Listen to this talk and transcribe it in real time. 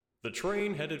The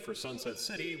train headed for Sunset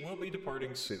City will be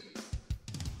departing soon.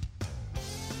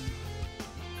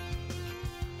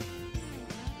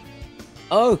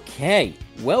 Okay,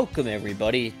 welcome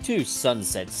everybody to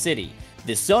Sunset City,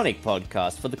 the Sonic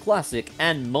podcast for the classic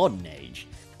and modern age.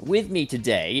 With me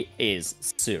today is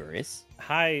Suris.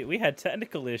 Hi, we had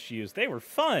technical issues. They were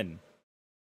fun.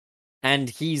 And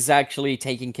he's actually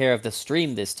taking care of the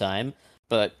stream this time,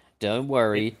 but don't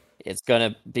worry, it's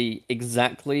gonna be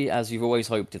exactly as you've always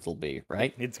hoped it'll be,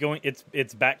 right?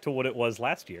 It's back to what it was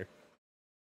last year.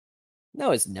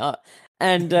 No, it's not.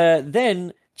 And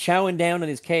then, chowing down on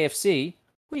his KFC,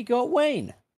 we got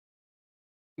Wayne.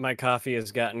 My coffee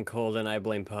has gotten cold and I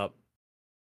blame Pup.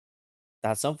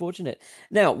 That's unfortunate.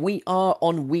 Now, we are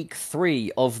on week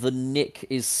 3 of the Nick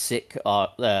is Sick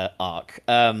arc.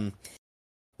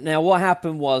 Now, what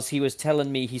happened was he was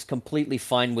telling me he's completely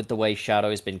fine with the way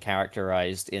Shadow's been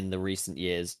characterized in the recent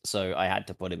years, so I had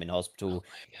to put him in hospital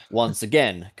once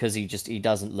again, because he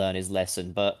doesn't learn his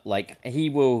lesson, but, like, he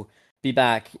will be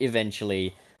back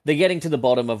eventually. They're getting to the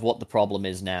bottom of what the problem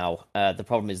is now. The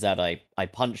problem is that I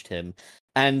punched him,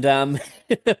 and,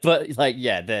 but, like,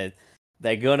 yeah,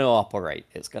 they're gonna operate.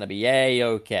 It's gonna be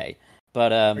okay.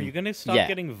 But, Are you gonna stop yeah.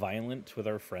 getting violent with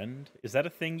our friend? Is that a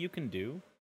thing you can do?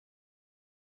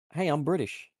 Hey, I'm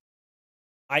British.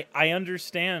 I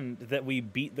understand that we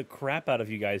beat the crap out of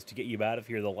you guys to get you out of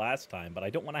here the last time, but I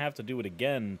don't want to have to do it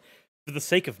again for the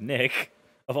sake of Nick,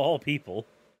 of all people.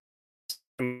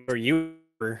 Or you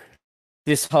were.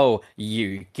 This whole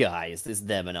you guys, this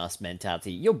them and us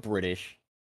mentality. You're British.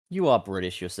 You are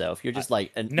British yourself. You're just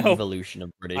like an no. evolution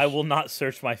of British. I will not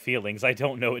search my feelings. I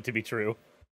don't know it to be true.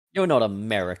 You're not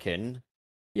American.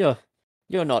 You're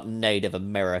not Native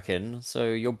American,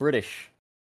 so you're British.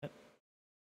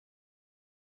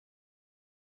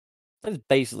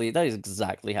 That is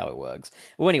exactly how it works.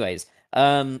 Well, anyways,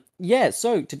 yeah,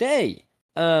 so today,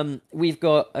 we've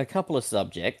got a couple of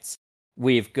subjects.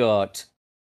 We've got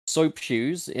soap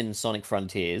shoes in Sonic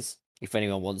Frontiers, if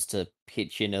anyone wants to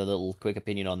pitch in a little quick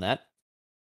opinion on that.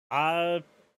 I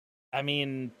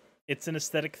mean, it's an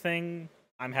aesthetic thing.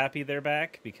 I'm happy they're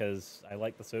back because I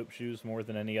like the soap shoes more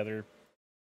than any other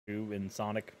shoe in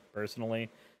Sonic, personally.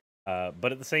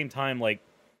 But at the same time, like,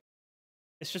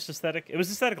 it's just aesthetic. It was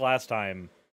aesthetic last time,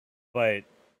 but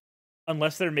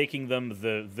unless they're making them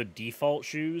the default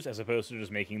shoes as opposed to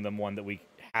just making them one that we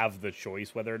have the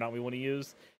choice whether or not we want to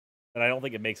use, then I don't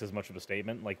think it makes as much of a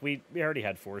statement. Like we already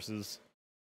had Forces,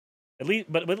 at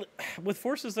least, but with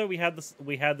Forces though we had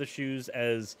the shoes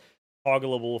as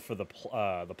toggleable for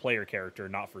the player character,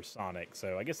 not for Sonic.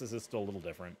 So I guess this is still a little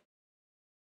different.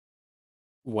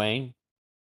 Wayne?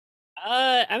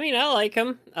 I mean, I like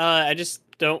them. I just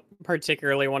don't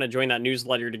particularly want to join that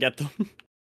newsletter to get them.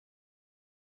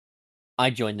 I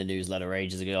joined the newsletter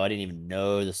ages ago. I didn't even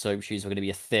know the soap shoes were going to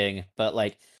be a thing. But,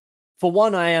 like, for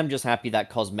one, I am just happy that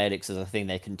cosmetics is a thing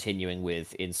they're continuing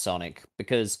with in Sonic.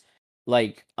 Because,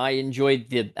 like, I enjoyed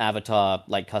the avatar,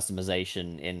 like,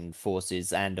 customization in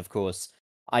Forces. And, of course,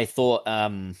 I thought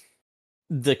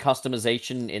the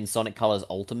customization in Sonic Colors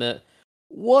Ultimate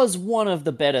was one of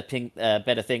the better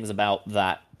things about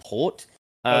that port.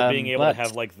 Being able to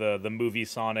have like the movie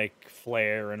Sonic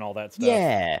flair and all that stuff.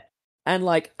 Yeah. And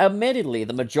like admittedly,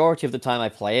 the majority of the time I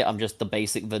play it, I'm just the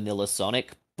basic vanilla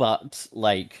Sonic, but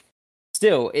like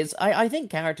still, I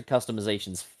think character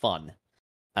customization's fun.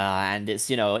 And it's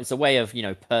it's a way of,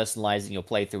 personalizing your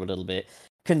playthrough a little bit.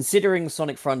 Considering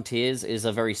Sonic Frontiers is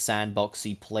a very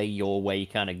sandboxy, play your way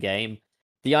kind of game,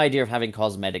 the idea of having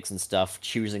cosmetics and stuff,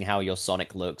 choosing how your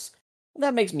Sonic looks,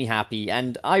 that makes me happy,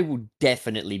 and I will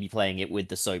definitely be playing it with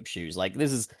the soap shoes. Like,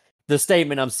 this is the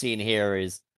statement I'm seeing here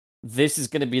is this is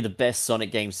going to be the best Sonic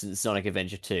game since Sonic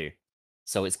Adventure 2.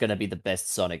 So it's going to be the best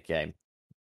Sonic game.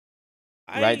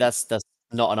 Right? That's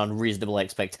not an unreasonable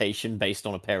expectation based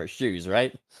on a pair of shoes,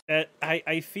 right?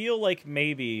 I feel like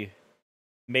maybe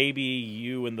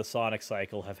you and the Sonic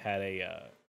cycle have had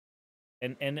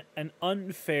an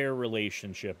unfair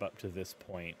relationship up to this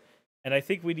point. And I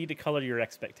think we need to color your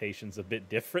expectations a bit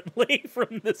differently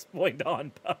from this point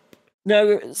on, Pup.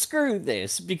 No, screw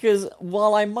this, because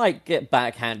while I might get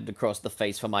backhanded across the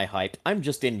face for my hype, I'm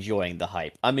just enjoying the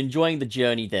hype. I'm enjoying the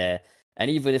journey there, and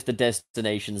even if the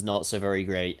destination's not so very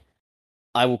great,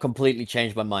 I will completely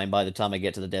change my mind by the time I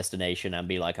get to the destination and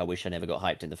be like, I wish I never got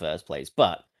hyped in the first place.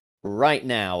 But right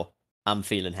now, I'm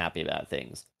feeling happy about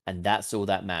things, and that's all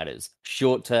that matters.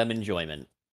 Short-term enjoyment.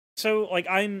 So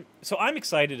I'm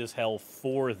excited as hell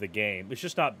for the game. It's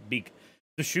just not the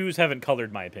shoes haven't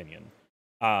colored my opinion.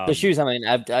 The shoes, I mean,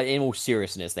 in all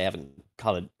seriousness, they haven't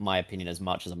colored my opinion as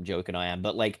much as I'm joking I am.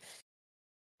 But like,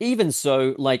 even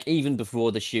so, like even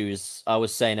before the shoes, I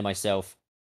was saying to myself,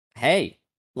 "Hey,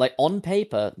 like on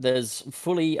paper, there's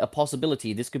fully a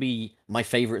possibility this could be my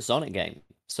favorite Sonic game."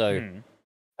 So Hmm.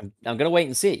 I'm gonna wait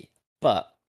and see.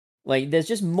 But like, there's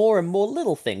just more and more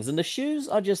little things, and the shoes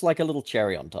are just like a little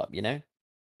cherry on top, you know?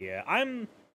 Yeah, I'm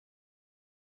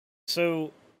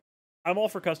all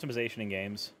for customization in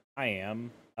games. I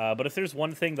am. But if there's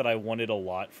one thing that I wanted a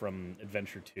lot from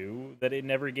Adventure 2 that it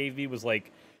never gave me was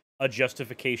like a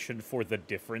justification for the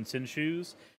difference in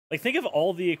shoes. Like think of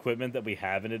all the equipment that we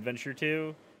have in Adventure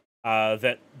 2,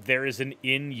 that there is an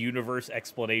in-universe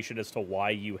explanation as to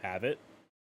why you have it.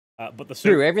 But the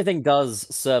True, everything does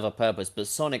serve a purpose, but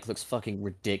Sonic looks fucking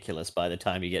ridiculous by the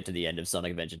time you get to the end of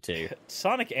Sonic Adventure 2.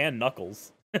 Sonic and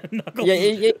Knuckles. Knuckles.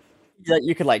 Yeah,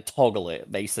 you could like toggle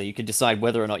it, basically. You could decide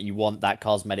whether or not you want that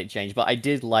cosmetic change. But I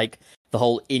did like the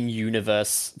whole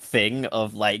in-universe thing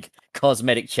of like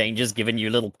cosmetic changes giving you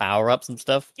little power-ups and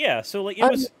stuff. Yeah, so like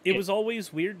it was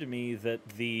always weird to me that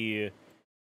the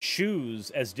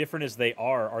shoes, as different as they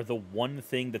are the one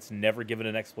thing that's never given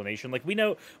an explanation. Like we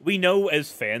know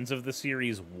as fans of the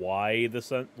series why the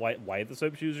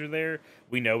Soap shoes are there.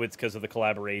 We know it's because of the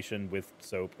collaboration with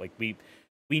Soap. Like we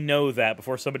know that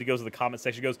before somebody goes to the comment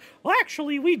section and goes, well,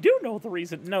 actually, we do know the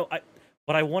reason. No,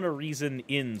 but I want a reason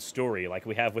in story, like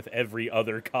we have with every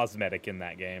other cosmetic in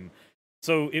that game.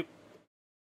 So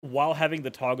while having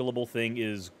the toggleable thing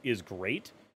is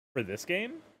great for this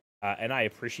game, and I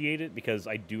appreciate it because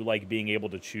I do like being able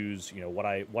to choose, what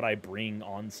I bring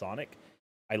on Sonic.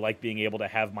 I like being able to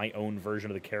have my own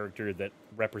version of the character that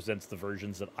represents the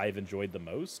versions that I've enjoyed the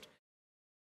most.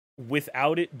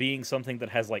 Without it being something that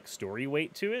has like story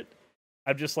weight to it,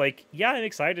 I'm just like, yeah, I'm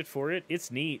excited for it.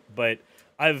 It's neat, but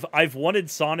I've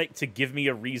wanted Sonic to give me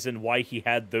a reason why he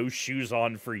had those shoes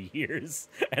on for years,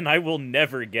 and I will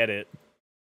never get it.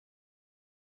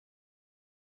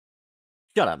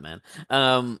 Shut up, man.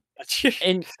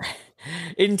 In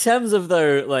in terms of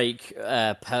though, like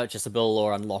purchasable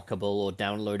or unlockable or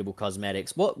downloadable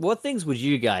cosmetics, what things would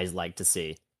you guys like to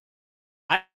see?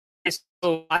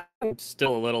 I'm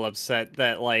still a little upset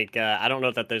that like I don't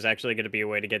know that there's actually going to be a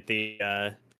way to get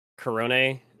the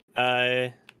Corone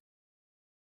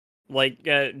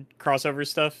crossover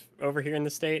stuff over here in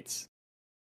the States.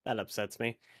 That upsets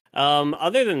me.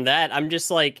 Other than that, I'm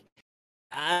just like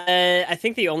I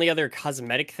think the only other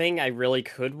cosmetic thing I really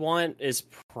could want is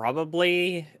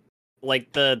probably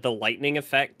like the lightning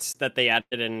effect that they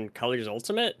added in Colors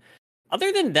Ultimate.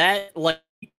 Other than that, like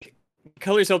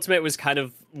Colors Ultimate was kind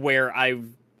of where I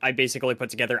basically put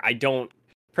together. I don't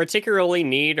particularly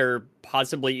need or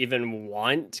possibly even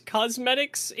want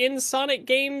cosmetics in Sonic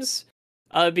games,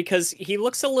 because he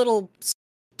looks a little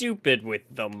stupid with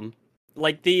them.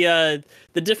 Like the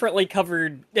differently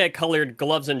colored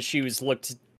gloves and shoes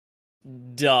looked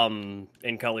dumb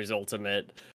in Colors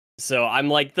Ultimate. So I'm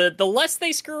like, the less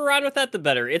they screw around with that, the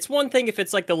better. It's one thing if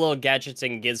it's like the little gadgets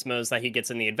and gizmos that he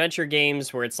gets in the adventure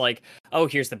games, where it's like, oh,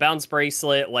 here's the bounce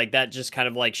bracelet, like that just kind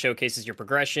of like showcases your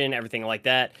progression, everything like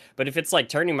that. But if it's like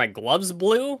turning my gloves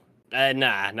blue,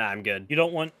 nah, I'm good. You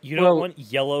don't want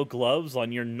yellow gloves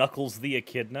on your Knuckles the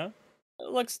Echidna? It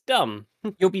looks dumb.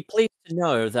 You'll be pleased to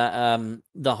know that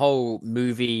the whole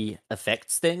movie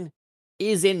effects thing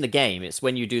is in the game. It's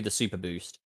when you do the super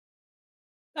boost.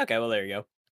 Okay, well there you go.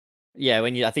 Yeah,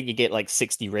 I think you get like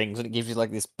 60 rings and it gives you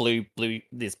like this blue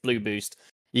boost.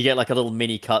 You get like a little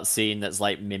mini cutscene that's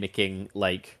like mimicking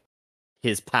like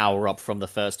his power up from the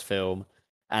first film,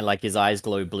 and like his eyes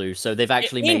glow blue. So they've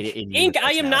actually made it in Ink.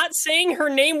 I am now. not saying her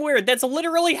name weird. That's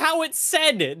literally how it's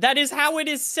said. That is how it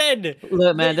is said.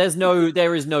 Look, man, there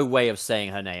is no way of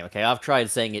saying her name. Okay, I've tried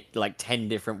saying it like 10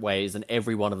 different ways, and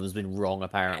every one of them's been wrong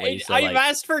apparently. I've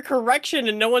asked for correction,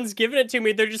 and no one's given it to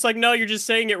me. They're just like, no, you're just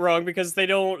saying it wrong because they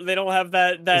don't have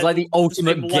that. It's like the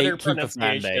ultimate letter gatekeeper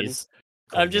fan base.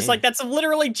 I'm just like, that's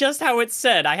literally just how it's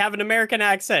said. I have an American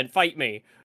accent. Fight me.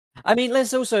 I mean,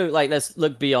 let's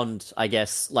look beyond, I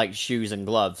guess, like shoes and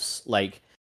gloves, like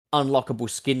unlockable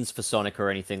skins for Sonic or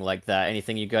anything like that.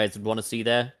 Anything you guys would want to see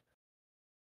there?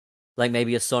 Like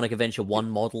maybe a Sonic Adventure 1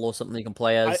 model or something you can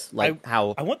play as? I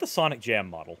want the Sonic Jam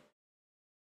model.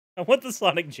 I want the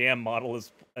Sonic Jam model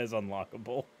as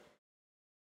unlockable.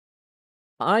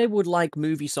 I would like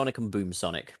Movie Sonic and Boom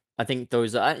Sonic. I think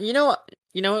those are... You know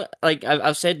what? Like,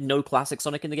 I've said no classic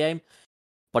Sonic in the game,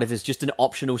 but if it's just an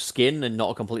optional skin and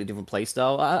not a completely different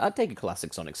playstyle, I'd take a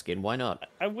classic Sonic skin. Why not?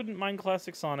 I wouldn't mind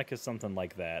classic Sonic as something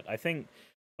like that. I think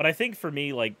for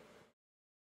me, like,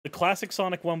 the classic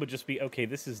Sonic one would just be, okay,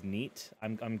 this is neat.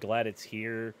 I'm glad it's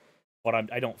here, but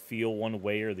I don't feel one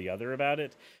way or the other about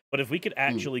it. But if we could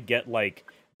actually get, like,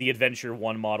 the Adventure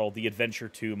 1 model, the Adventure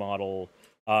 2 model,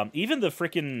 Even the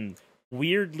freaking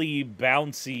weirdly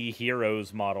bouncy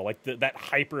Heroes model, like that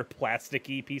hyper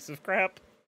plasticky piece of crap.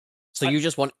 So you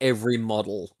just want every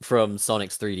model from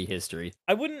Sonic's 3D history?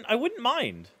 I wouldn't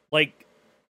mind. Like,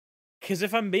 because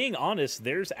if I'm being honest,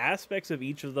 there's aspects of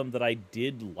each of them that I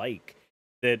did like.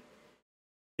 That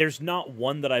there's not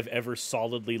one that I've ever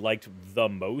solidly liked the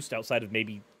most outside of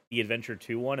maybe the Adventure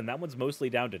 2 one, and that one's mostly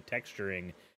down to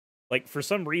texturing. Like, for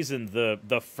some reason,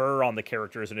 the fur on the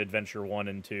characters in Adventure 1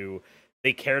 and 2,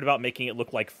 they cared about making it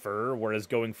look like fur, whereas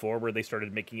going forward, they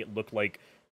started making it look like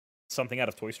something out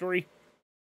of Toy Story.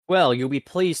 Well, you'll be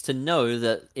pleased to know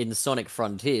that in Sonic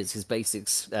Frontiers, his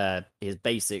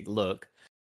basic look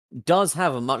does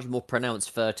have a much more pronounced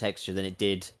fur texture than it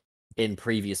did in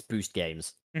previous Boost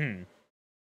games. Mm-hmm.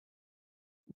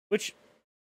 Which,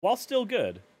 while still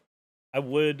good, I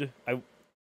would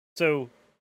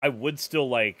still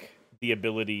like the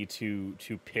ability to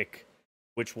pick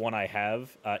which one I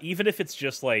have, even if it's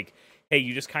just like, hey,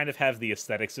 you just kind of have the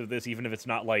aesthetics of this, even if it's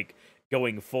not like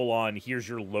going full on, here's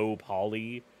your low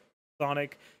poly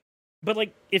Sonic. But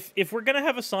like, if we're gonna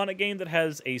have a Sonic game that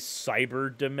has a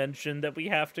cyber dimension that we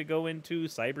have to go into,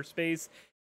 cyberspace,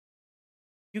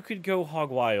 you could go hog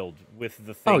wild with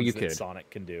the things that Sonic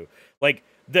can do. Like,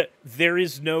 there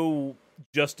is no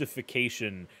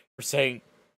justification for saying,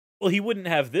 well, he wouldn't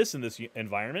have this in this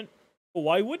environment. Well,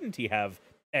 why wouldn't he have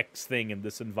X thing in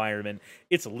this environment?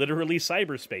 It's literally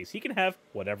cyberspace. He can have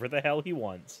whatever the hell he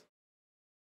wants.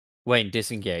 Wayne,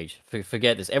 disengage.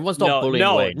 Forget this. Everyone's not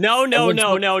bullying Wayne. No.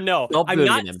 I'm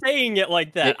not him. saying it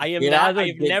like that. I am not.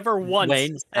 I've never once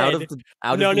Wayne, said... out of the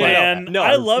No.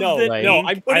 I love that. Wayne, no,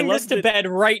 I'm putting this to bed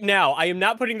right now. I am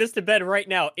not putting this to bed right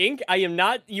now. Ink, I am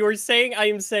not. You're saying I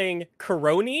am saying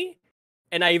Coroni,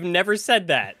 and I've never said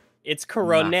that. It's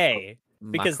Corone,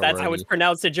 because that's how it's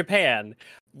pronounced in Japan.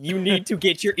 You need to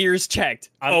get your ears checked.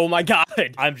 Oh my god.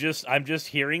 I'm just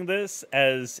hearing this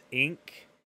as Ink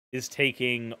is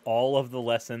taking all of the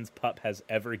lessons Pup has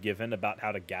ever given about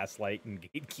how to gaslight and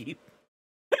gatekeep,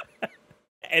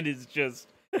 and is just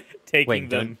taking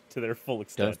them to their full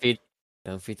extent.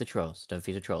 Don't feed the trolls. Don't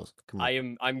feed the trolls. Come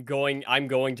on. I'm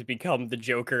going to become the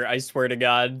Joker. I swear to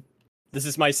God, this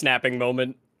is my snapping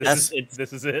moment. This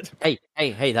is it.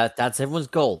 Hey! That's everyone's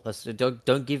goal.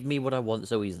 Don't give me what I want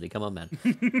so easily. Come on, man.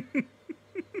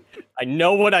 I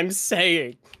know what I'm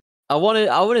saying. I want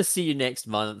to see you next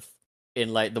month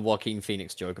in like the Joaquin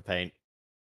Phoenix Joker paint.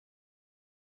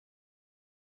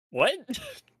 What?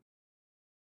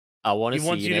 I want to see you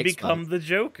next month. He wants you to become the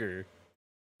Joker.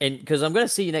 And because I'm going to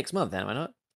see you next month, am I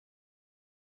not?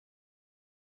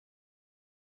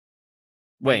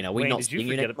 Wayne, are we not seeing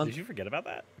you next month? Did you forget about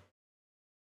that?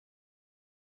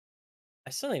 I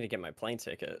still need to get my plane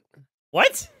ticket.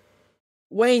 What?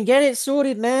 Wayne, get it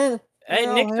sorted, man. Hey,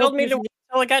 Nick told me to wait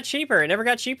until it got cheaper. It never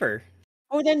got cheaper.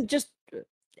 Oh, then just...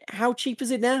 How cheap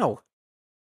is it now?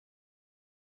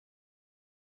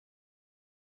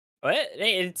 What?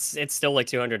 It's still like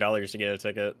 $200 to get a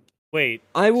ticket. Wait.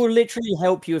 I will literally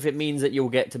help you if it means that you'll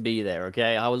get to be there,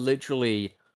 okay? I will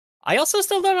literally... I also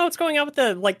still don't know what's going on with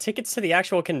the tickets to the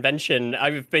actual convention.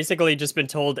 I've basically just been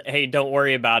told, hey, don't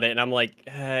worry about it. And I'm like...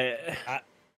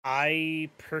 I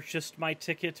purchased my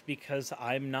ticket because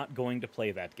I'm not going to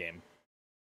play that game.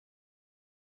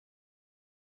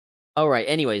 All right,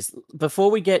 anyways, before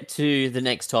we get to the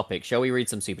next topic, shall we read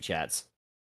some super chats?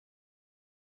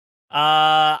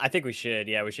 I think we should.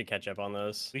 Yeah, we should catch up on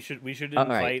those. We should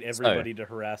invite everybody to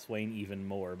harass Wayne even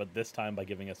more, but this time by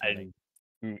giving us money.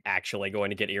 I'm actually going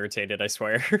to get irritated, I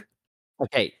swear.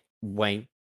 Okay, Wayne.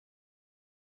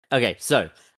 Okay, so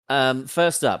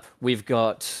first up, we've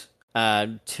got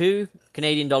 $2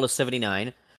 Canadian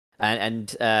 $79,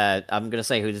 and I'm gonna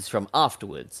say who this is from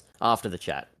afterwards, after the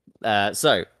chat.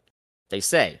 So they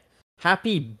say,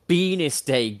 "Happy Beanis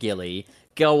Day, Gilly.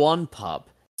 Go on, pup.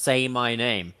 Say my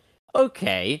name."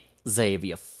 Okay,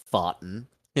 Xavier Farton.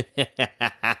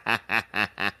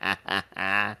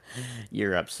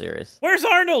 You're up, serious. Where's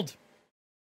Arnold?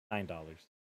 $9.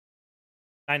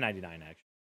 $9.99 actually.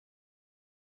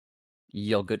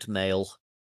 Yogurt mail.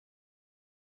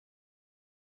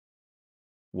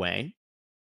 Wayne?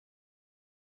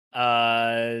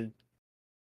 Sorry,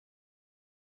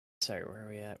 where are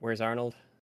we at? Where's Arnold?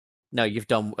 No, you've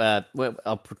done. Well,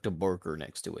 I'll put the burger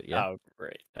next to it. Yeah. Oh,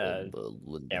 great. Yeah,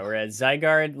 we're at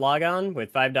Zygarde Logon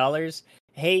with $5.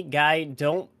 Hey guy,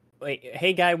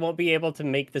 Hey guy, won't be able to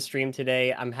make the stream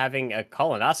today. I'm having a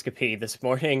colonoscopy this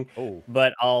morning. Oh,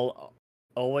 but I'll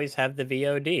always have the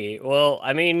VOD. Well,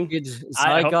 I mean, Did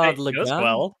I hope Zygarde it goes Lagun?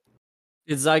 well.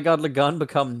 Did Zygarde Lagun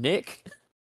become Nick?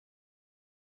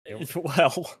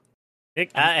 Well,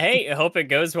 Nick, hey, I hope it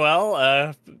goes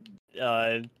well.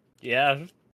 Yeah.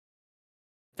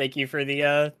 Thank you for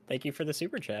the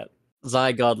super chat.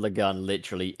 Zygarde Lagan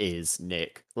literally is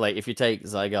Nick. Like, if you take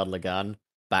Zygarde Lagan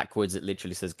backwards, it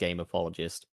literally says game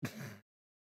apologist.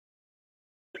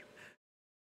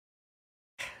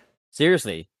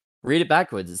 Seriously, read it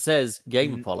backwards. It says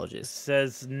game apologist.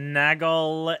 Says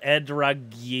Nagal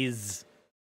Edragiz.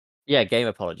 Yeah, game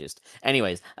apologist.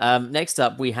 Anyways, next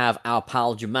up we have our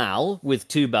pal Jamal with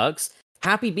 $2.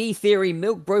 Happy Bee Theory,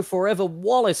 Milk Bro Forever,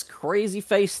 Wallace, crazy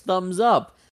face thumbs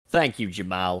up. Thank you,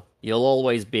 Jamal. You'll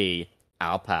always be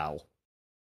our pal.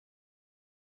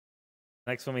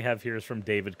 Next one we have here is from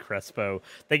David Crespo.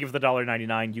 Thank you for the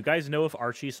 $1.99. You guys know of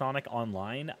Archie Sonic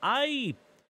Online? I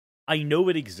know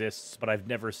it exists, but I've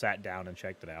never sat down and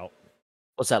checked it out.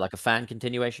 What's that, like a fan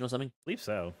continuation or something? I believe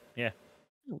so. Yeah.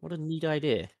 Oh, what a neat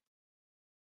idea.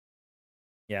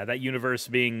 Yeah, that universe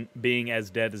being as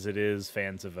dead as it is,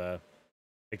 fans of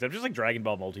except just like Dragon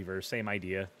Ball Multiverse, same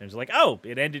idea. There's like, oh,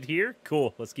 it ended here?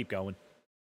 Cool, let's keep going.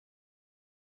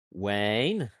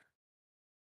 Wayne?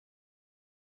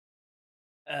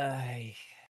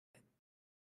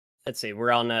 Let's see,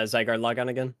 we're on Zygarde Lagan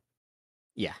again?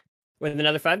 Yeah. With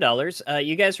another $5.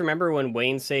 You guys remember when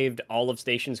Wayne saved all of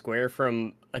Station Square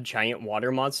from a giant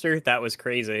water monster? That was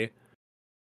crazy.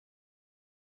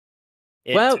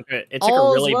 It took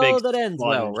a really big that ends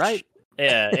well, right?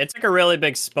 Yeah, it took a really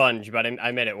big sponge, but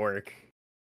I made it work.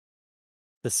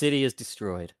 The city is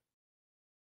destroyed.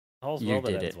 All's You well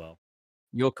that did ends it. well.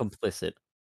 You're complicit.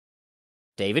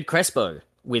 David Crespo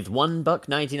with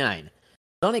 $1.99.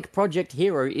 Sonic Project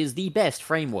Hero is the best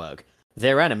framework.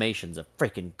 Their animations are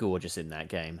freaking gorgeous in that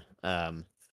game.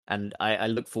 And I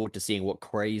look forward to seeing what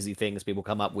crazy things people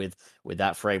come up with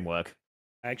that framework.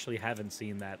 I actually haven't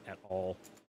seen that at all.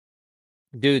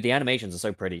 Dude, the animations are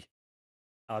so pretty.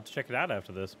 I'll have to check it out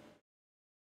after this.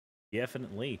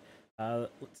 Definitely.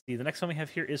 Let's see. The next one we have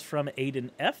here is from Aiden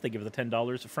F. They give it the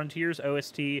 $10. Frontiers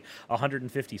OST,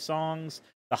 150 songs.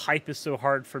 The hype is so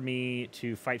hard for me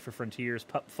to fight for Frontiers.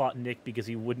 Pup fought Nick because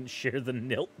he wouldn't share the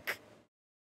milk.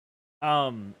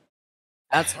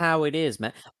 That's how it is,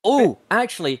 man. Oh,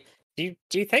 actually, Do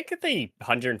you think that the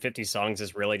 150 songs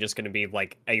is really just going to be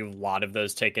like a lot of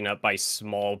those taken up by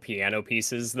small piano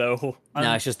pieces, though?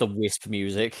 no, it's just the wisp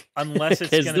music. Unless it's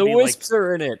because going the to be wisps like,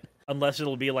 are in it. unless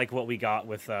it'll be like what we got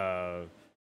with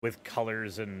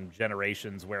Colors and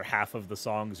Generations, where half of the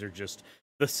songs are just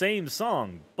the same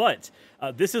song, but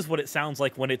this is what it sounds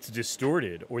like when it's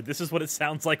distorted, or this is what it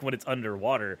sounds like when it's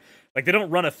underwater. Like, they don't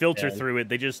run a filter through it,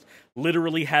 they just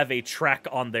literally have a track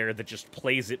on there that just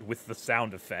plays it with the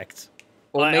sound effect.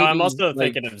 Or I'm maybe, also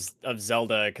like- thinking of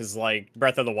Zelda, because like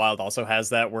Breath of the Wild also has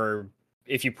that, where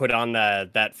if you put on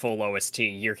that full OST,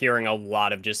 you're hearing a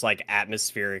lot of just like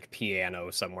atmospheric piano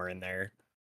somewhere in there.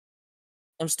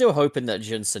 I'm still hoping that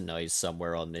Junson is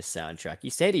somewhere on this soundtrack. He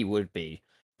said he would be,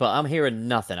 but I'm hearing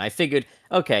nothing. I figured,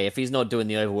 okay, if he's not doing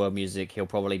the overworld music, he'll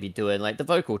probably be doing like the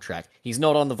vocal track. He's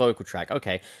not on the vocal track.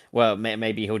 Okay, well,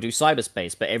 maybe he'll do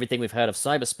Cyberspace, but everything we've heard of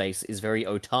Cyberspace is very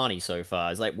Otani so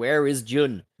far. It's like, where is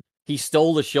Jun? He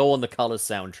stole the show on the Colors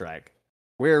soundtrack.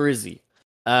 Where is he?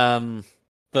 Yeah.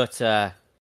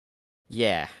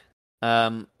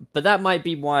 But that might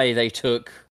be why they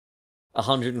took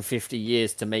 150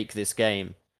 years to make this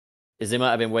game. Is they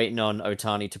might have been waiting on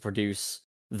Otani to produce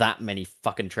that many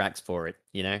fucking tracks for it,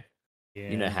 you know? Yeah.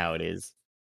 You know how it is.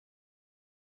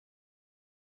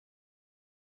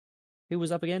 Who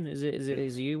was up again? Is it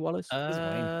you, Wallace?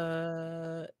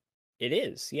 It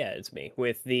is. Yeah, it's me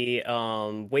with the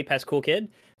way past cool kid.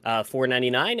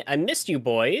 $4.99. I missed you,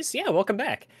 boys. Yeah, welcome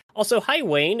back. Also, hi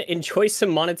Wayne. Enjoy some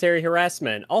monetary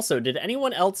harassment. Also, did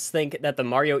anyone else think that the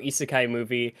Mario Isekai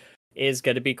movie is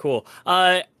gonna be cool?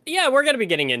 Yeah, we're gonna be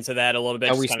getting into that a little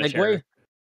bit. Are we segue?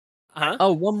 Huh?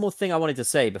 Oh, one more thing I wanted to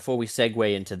say before we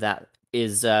segue into that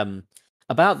is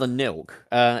about the milk.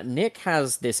 Nick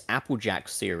has this Applejack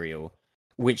cereal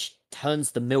which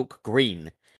turns the milk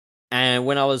green. And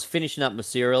when I was finishing up my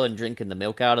cereal and drinking the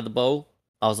milk out of the bowl,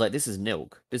 I was like, this is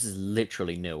milk. This is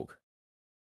literally milk.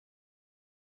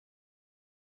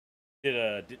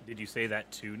 Did you say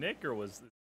that to Nick, or was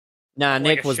Nah, like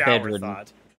Nick a was shower bedridden.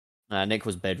 thought? Nick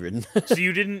was bedridden. So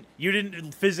you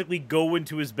didn't physically go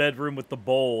into his bedroom with the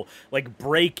bowl, like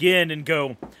break in and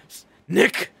go,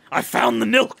 Nick, I found the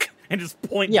milk, and just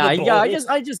point. Yeah, to the yeah.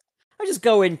 bowl. I just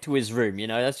go into his room. You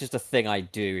know, that's just a thing I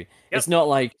do. Yep. It's not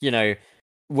like, you know,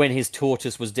 when his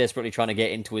tortoise was desperately trying to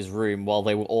get into his room while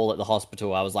they were all at the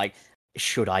hospital. I was like,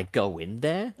 should I go in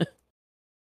there?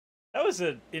 That was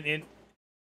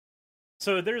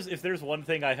So if there's one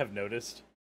thing I have noticed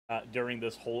during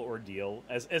this whole ordeal,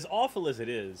 as awful as it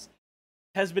is,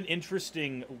 has been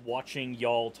interesting watching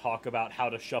y'all talk about how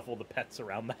to shuffle the pets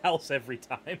around the house every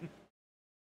time.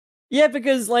 Yeah,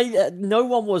 because like no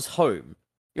one was home.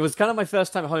 It was kind of my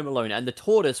first time home alone, and the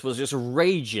tortoise was just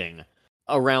raging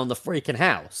around the freaking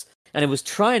house, and it was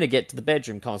trying to get to the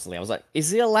bedroom constantly. I was like, "Is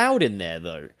he allowed in there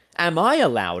though? Am I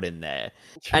allowed in there?"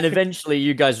 And eventually,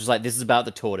 you guys was like, "This is about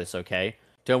the tortoise, okay?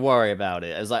 Don't worry about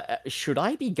it." I was like, "Should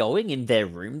I be going in their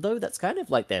room though? That's kind of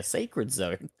like their sacred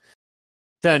zone."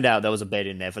 Turned out there was a bed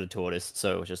in there for the tortoise,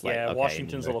 so it was just like, Yeah, okay,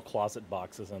 Washington's no. little closet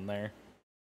boxes in there.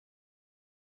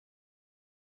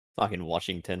 Fucking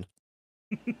Washington.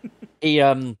 He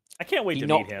I can't wait he to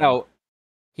meet knocked him. out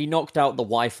he knocked out the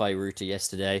Wi-Fi router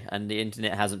yesterday, and the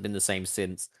internet hasn't been the same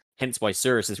since. Hence why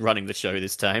Cirrus is running the show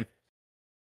this time.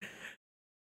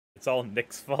 It's all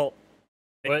Nick's fault.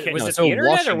 Nick Was can't- No, it it's the all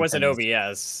internet or was it Washington's.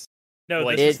 OBS? No,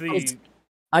 like, this is it's- the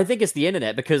I think it's the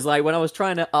internet because like when I was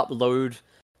trying to upload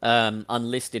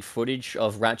unlisted footage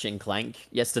of Ratchet and Clank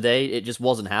yesterday, it just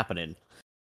wasn't happening.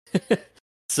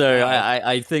 So Wow.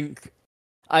 I think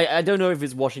I don't know if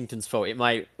it's Washington's fault. It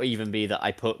might even be that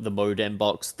I put the modem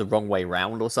box the wrong way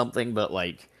round or something, but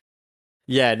like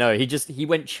yeah, no, he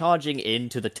went charging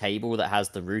into the table that has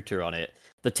the router on it.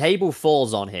 The table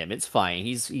falls on him. It's fine.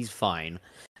 He's fine.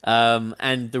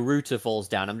 And the router falls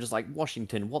down. I'm just like,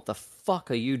 Washington, what the fuck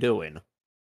are you doing?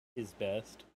 his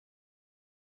best,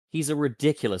 He's a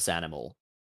ridiculous animal.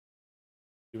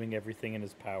 doing everything in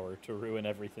his power to ruin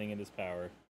everything in his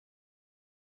power.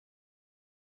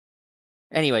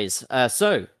 Anyways,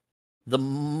 so the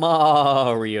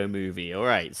Mario movie. All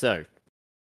right, so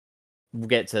we'll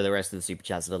get to the rest of the super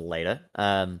chats a little later.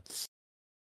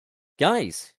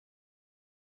 Guys,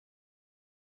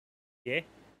 Yeah,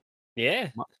 Yeah.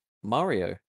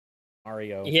 Mario.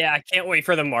 Mario. Yeah, I can't wait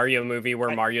for the Mario movie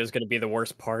where I- Mario's going to be the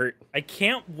worst part. I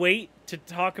can't wait to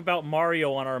talk about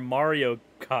Mario on our Mario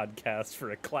podcast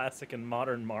for a classic and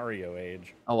modern Mario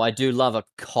age. Oh, I do love a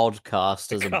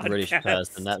codcast as a British Codcast.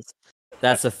 person.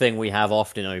 That's a thing we have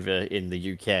often over in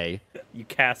the UK. You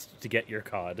cast to get your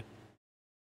COD.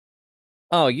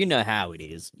 Oh, you know how it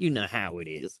is. You know how it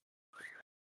is.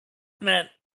 Man.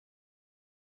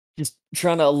 Just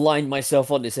trying to align myself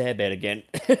on this airbed again.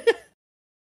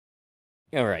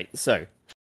 Alright, so.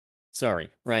 Sorry.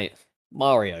 Right.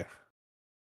 Mario.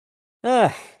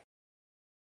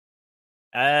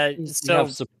 Ah, you So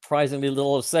have surprisingly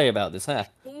little to say about this, huh?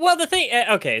 Well, the thing,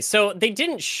 okay, so they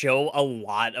didn't show a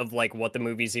lot of like what the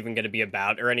movie's even going to be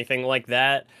about or anything like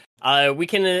that. We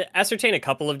can ascertain a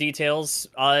couple of details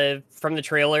from the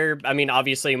trailer. I mean,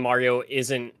 obviously Mario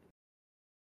isn't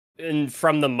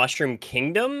from the Mushroom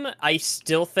Kingdom. I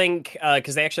still think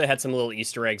because they actually had some little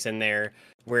Easter eggs in there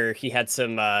where he had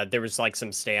some. There was like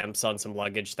some stamps on some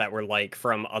luggage that were like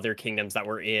from other kingdoms that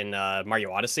were in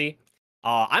Mario Odyssey.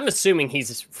 I'm assuming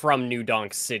he's from New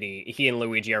Donk City. He and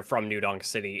Luigi are from New Donk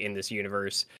City in this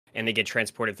universe, and they get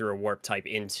transported through a warp type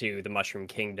into the Mushroom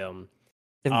Kingdom.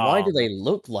 Then why do they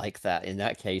look like that in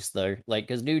that case, though? Like,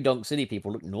 because New Donk City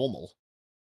people look normal.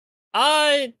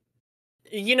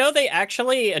 You know, they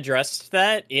actually addressed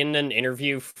that in an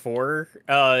interview for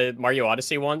Mario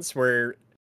Odyssey once, where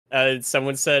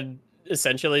someone said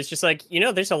essentially it's just like, you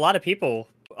know, there's a lot of people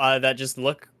that just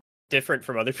look different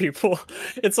from other people.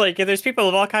 It's like there's people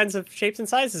of all kinds of shapes and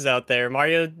sizes out there.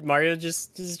 Mario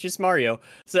just is just Mario.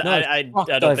 So No, I fuck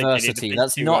don't think they need to diversity. think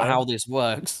That's too, not how this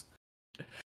works.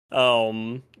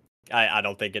 I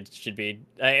don't think it should be.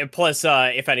 Plus,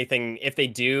 if anything, if they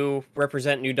do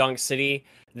represent New Donk City,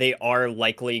 they are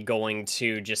likely going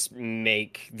to just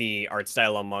make the art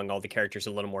style among all the characters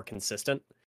a little more consistent.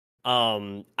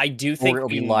 I do think Or it'll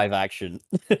be live action.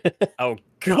 Oh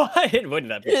God, wouldn't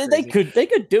that be Yeah, crazy? they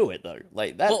could do it though.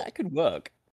 Like that, Well- that could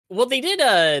work. Well, they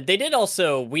did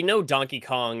also. We know Donkey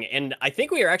Kong, and I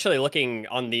think we were actually looking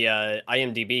on the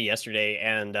IMDb yesterday,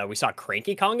 and we saw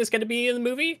Cranky Kong is going to be in the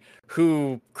movie.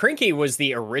 Cranky was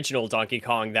the original Donkey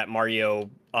Kong that Mario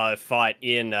fought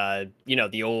in,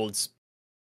 the old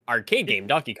arcade game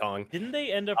Donkey Kong. Didn't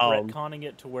they end up retconning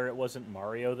it to where it wasn't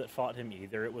Mario that fought him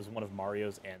either? It was one of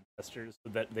Mario's ancestors,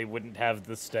 so that they wouldn't have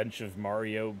the stench of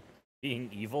Mario being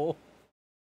evil.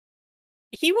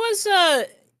 He was,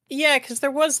 yeah, because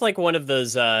there was like one of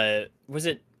those. Was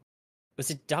it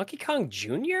Donkey Kong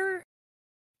Jr.?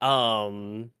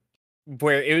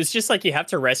 Where it was just like you have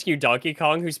to rescue Donkey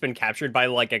Kong, who's been captured by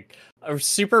like a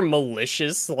super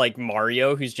malicious like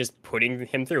Mario, who's just putting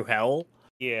him through hell.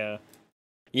 Yeah.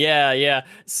 Yeah.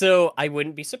 So I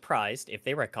wouldn't be surprised if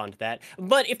they retconned that.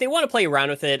 But if they want to play around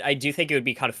with it, I do think it would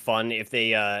be kind of fun if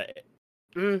they.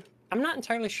 I'm not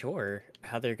entirely sure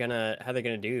how they're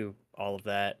gonna do all of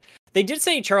that. They did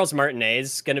say Charles Martinet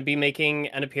is going to be making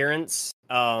an appearance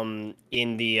in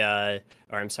the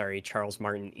or I'm sorry, Charles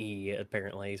Martin E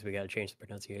apparently, so we got to change the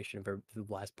pronunciation of the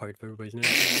last part of everybody's name.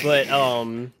 But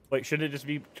Wait, shouldn't it just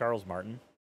be Charles Martin?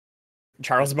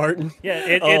 Charles Martin. Yeah,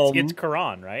 it's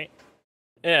Quran, right?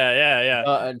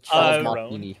 Yeah. Charles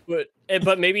Martini.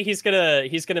 But maybe he's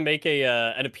gonna make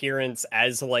an appearance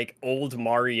as like old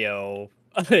Mario.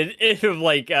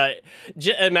 Like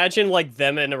imagine like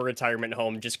them in a retirement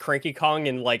home, just Cranky Kong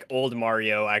and like old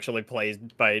Mario actually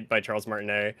played by Charles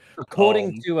Martinet.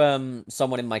 According to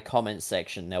someone in my comments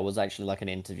section, there was actually like an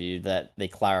interview that they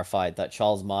clarified that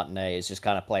Charles Martinet is just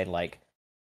kind of playing like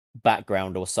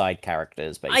background or side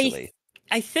characters, basically.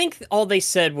 I think all they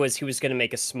said was he was going to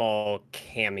make a small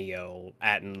cameo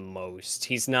at most.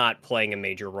 He's not playing a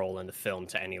major role in the film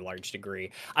to any large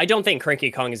degree. I don't think Cranky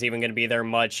Kong is even going to be there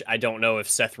much. I don't know if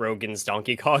Seth Rogen's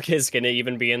Donkey Kong is going to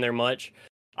even be in there much.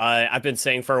 I've been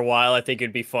saying for a while, I think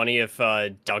it'd be funny if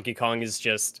Donkey Kong is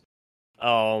just,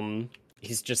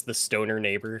 he's just the stoner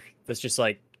neighbor that's just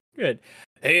like, good.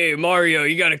 Hey Mario,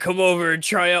 you gotta come over and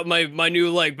try out my new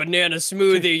like banana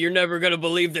smoothie. You're never gonna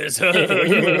believe this. Are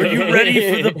you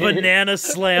ready for the banana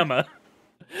slammer?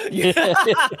 Yeah.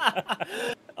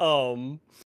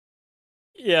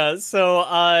 Yeah, so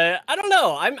I don't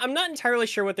know. I'm not entirely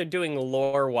sure what they're doing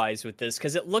lore wise with this,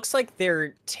 because it looks like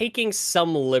they're taking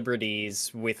some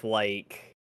liberties with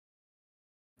like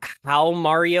how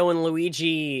Mario and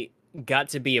Luigi got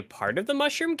to be a part of the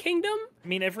Mushroom Kingdom. I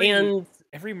mean,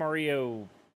 every Mario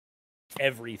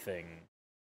everything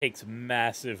takes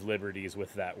massive liberties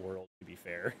with that world, to be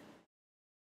fair.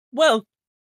 Well,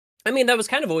 I mean, that was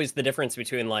kind of always the difference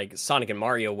between like Sonic and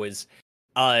Mario was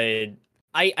I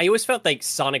always felt like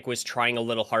Sonic was trying a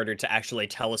little harder to actually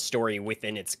tell a story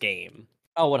within its game.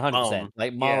 Oh, 100%.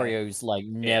 Like Mario's like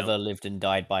never lived and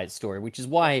died by its story, which is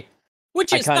why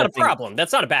is not a problem.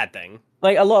 That's not a bad thing.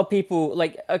 Like a lot of people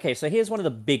like okay, so here's one of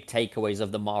the big takeaways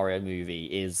of the Mario movie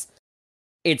is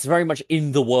it's very much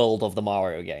in the world of the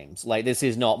Mario games. Like this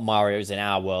is not Mario's in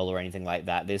our world or anything like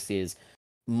that. This is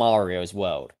Mario's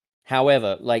world.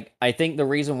 However, like I think the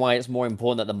reason why it's more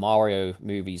important that the Mario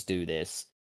movies do this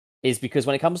is because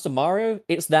when it comes to Mario,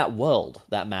 it's that world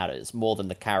that matters more than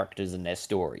the characters and their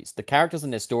stories. The characters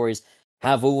and their stories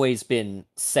have always been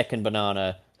second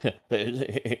banana.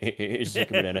 Second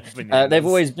banana. They've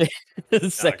always been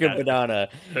second banana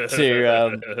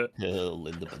to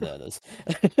Linda Bananas.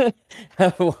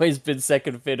 Have always been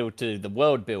second fiddle to the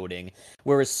world building,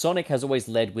 whereas Sonic has always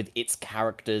led with its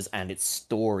characters and its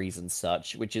stories and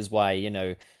such, which is why, you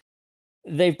know,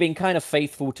 they've been kind of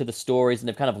faithful to the stories and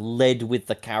they've kind of led with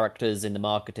the characters in the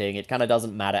marketing. It kind of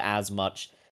doesn't matter as much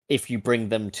if you bring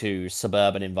them to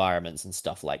suburban environments and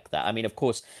stuff like that. I mean, of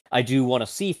course, I do want to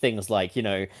see things like, you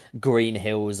know, Green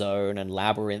Hill Zone and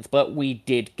Labyrinth, but we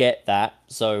did get that.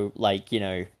 So, like, you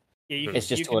know, it's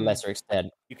just to a lesser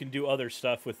extent. You can do other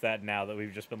stuff with that now that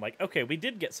we've just been like, okay, we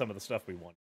did get some of the stuff we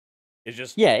want. It's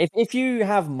just... Yeah, if you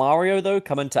have Mario, though,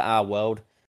 come into our world,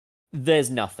 there's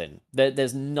nothing.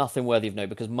 There's nothing worthy of note,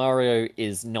 because Mario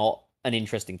is not an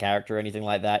interesting character or anything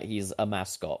like that. He's a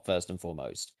mascot, first and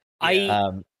foremost.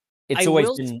 It's always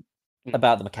been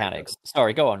about the mechanics.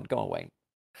 Sorry, go on, Wayne.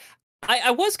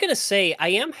 I was gonna say I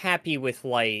am happy with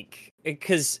like,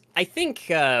 because I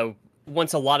think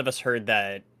once a lot of us heard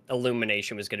that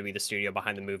Illumination was going to be the studio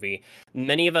behind the movie,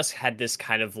 many of us had this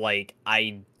kind of like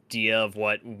idea of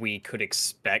what we could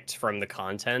expect from the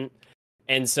content,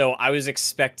 and so I was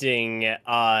expecting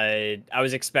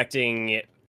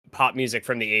pop music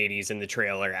from the 80s in the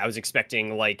trailer. I was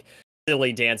expecting like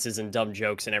silly dances and dumb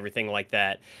jokes and everything like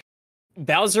that.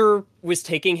 Bowser was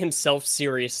taking himself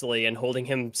seriously and holding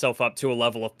himself up to a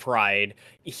level of pride.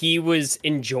 He was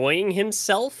enjoying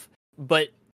himself,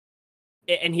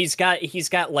 and he's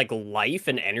got like life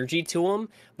and energy to him,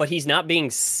 but he's not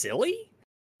being silly.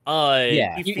 Even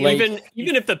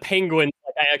if the penguin,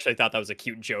 like, I actually thought that was a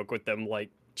cute joke with them like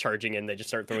charging in, they just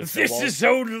start throwing snowballs. This is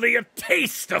only a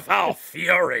taste of our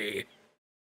fury.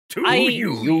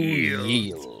 You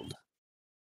yield.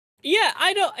 Yeah,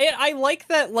 I like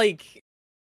that, like,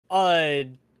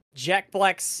 Jack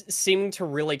Black's seeming to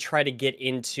really try to get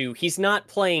into, he's not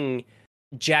playing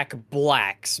Jack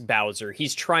Black's Bowser,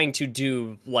 he's trying to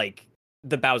do, like,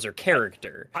 the Bowser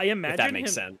character. I imagine if that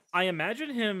makes sense. I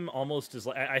imagine him almost as,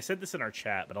 like, I said this in our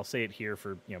chat, but I'll say it here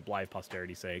for, you know, live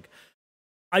posterity's sake.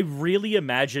 I really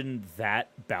imagine that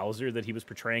Bowser that he was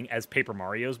portraying as Paper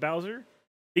Mario's Bowser,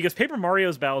 because Paper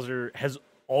Mario's Bowser has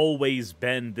always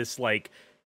been this, like,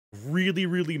 really,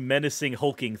 really menacing,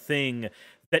 hulking thing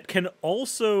that can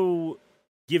also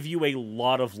give you a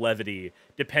lot of levity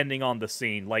depending on the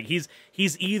scene. Like he's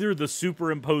either the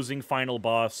superimposing final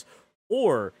boss,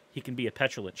 or he can be a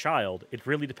petulant child. It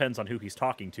really depends on who he's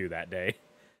talking to that day.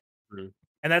 Mhm.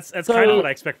 And that's So- kind of what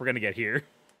I expect we're gonna get here.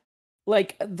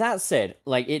 Like, that said,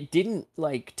 like, it didn't,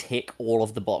 like, tick all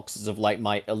of the boxes of, like,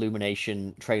 my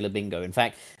Illumination trailer bingo. In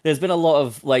fact, there's been a lot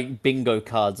of, like, bingo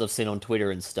cards I've seen on Twitter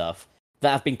and stuff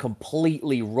that have been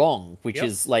completely wrong, which Yep.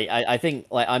 is, like, I think,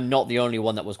 like, I'm not the only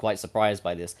one that was quite surprised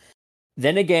by this.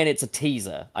 Then again, it's a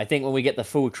teaser. I think when we get the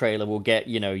full trailer, we'll get,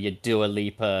 you know, your Dua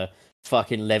Lipa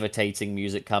fucking levitating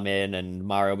music come in, and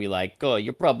Mario will be like, "Oh,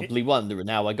 you're probably wondering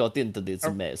how I got into this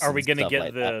mess." Are we and gonna stuff get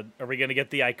like that. Are we gonna get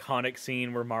the iconic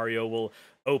scene where Mario will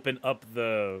open up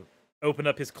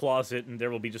his closet and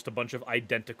there will be just a bunch of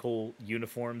identical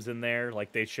uniforms in there,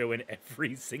 like they show in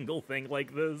every single thing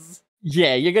like this?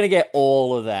 Yeah, you're gonna get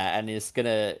all of that, and it's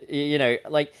gonna, you know,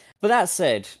 like. But that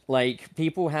said, like,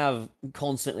 people have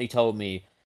constantly told me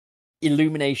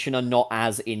Illumination are not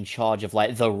as in charge of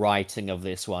like the writing of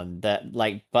this one. That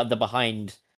like, but the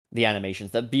behind the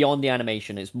animations, that beyond the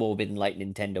animation, it's more been like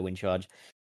Nintendo in charge.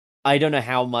 I don't know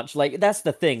how much. Like, that's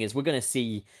the thing, is we're gonna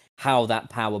see how that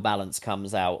power balance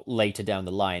comes out later down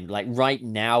the line. Like right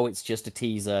now, it's just a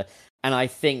teaser, and I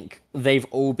think they've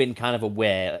all been kind of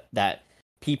aware that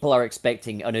people are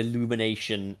expecting an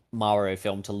Illumination Mario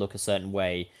film to look a certain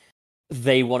way.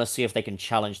 They want to see if they can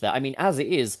challenge that. I mean, as it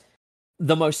is,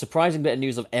 the most surprising bit of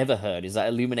news I've ever heard is that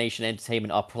Illumination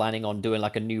Entertainment are planning on doing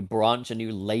like a new branch, a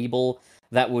new label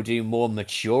that will do more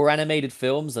mature animated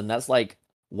films. And that's like,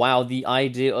 wow, the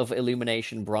idea of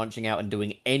Illumination branching out and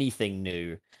doing anything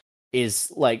new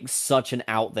is like such an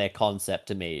out there concept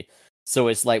to me. So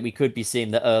it's like we could be seeing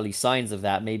the early signs of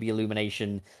that. Maybe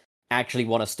Illumination actually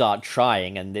want to start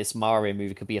trying, and this Mario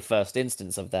movie could be a first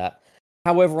instance of that.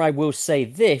 However, I will say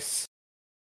this.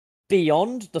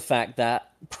 Beyond the fact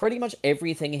that pretty much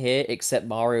everything here except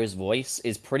Mario's voice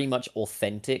is pretty much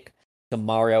authentic to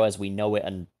Mario as we know it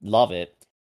and love it,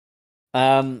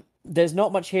 there's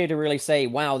not much here to really say,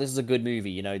 wow, this is a good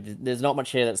movie, you know? There's not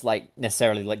much here that's, like,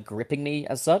 necessarily, like, gripping me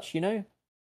as such, you know?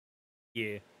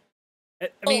 Yeah. I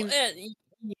mean,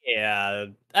 yeah.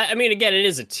 I mean, again, it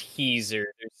is a teaser.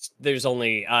 There's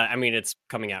only. I mean, it's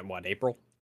coming out in what, April?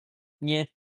 Yeah.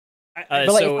 I, But,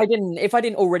 like, so if I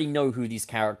didn't already know who these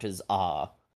characters are,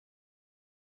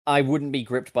 I wouldn't be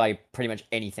gripped by pretty much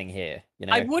anything here, you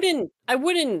know? I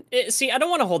wouldn't see. I don't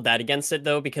want to hold that against it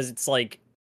though, because it's like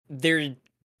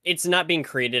it's not being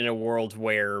created in a world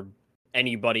where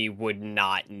anybody would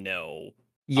not know.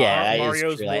 Yeah, it is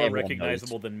Mario's true, more like, everyone knows.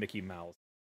 recognizable than Mickey Mouse.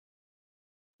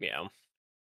 Yeah.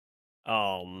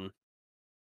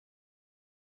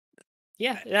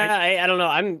 I don't know.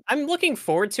 I'm looking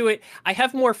forward to it. I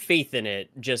have more faith in it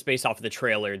just based off of the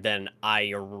trailer than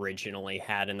I originally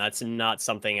had, and that's not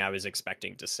something I was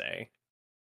expecting to say.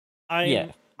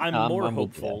 Yeah. I'm I'm more with you there.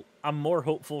 hopeful. I'm more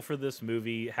hopeful for this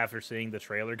movie after seeing the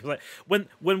trailer, because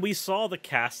when we saw the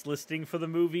cast listing for the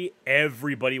movie,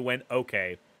 everybody went,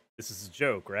 "Okay, this is a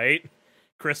joke, right?"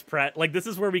 Chris Pratt, like this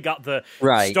is where we got the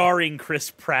Right. starring Chris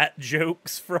Pratt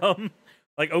jokes from.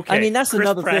 Like, okay, I mean, that's Chris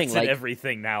another Pratt's thing, in like-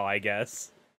 everything now, I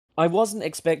guess. I wasn't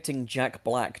expecting Jack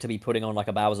Black to be putting on like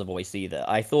a Bowser voice either.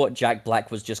 I thought Jack Black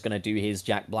was just going to do his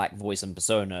Jack Black voice and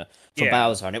persona for Yeah.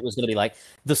 Bowser, and it was going to be like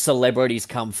the celebrities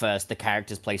come first, the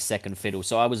characters play second fiddle.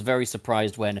 So I was very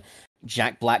surprised when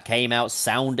Jack Black came out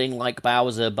sounding like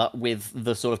Bowser, but with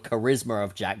the sort of charisma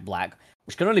of Jack Black,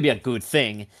 which can only be a good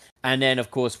thing. And then,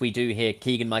 of course, we do hear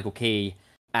Keegan-Michael Key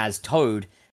as Toad,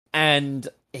 and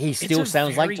he still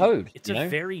sounds like Toad. It's you know? a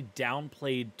very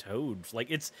downplayed Toad. Like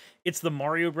it's the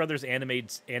Mario Brothers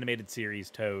animated series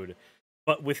Toad,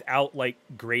 but without like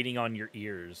grating on your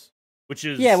ears, which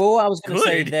is Yeah, well, what I was going to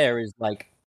say good. there is like,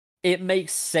 it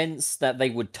makes sense that they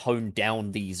would tone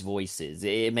down these voices.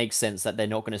 It makes sense that they're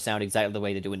not going to sound exactly the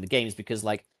way they do in the games, because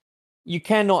like, you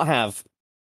cannot have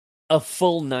a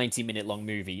full 90-minute long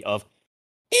movie of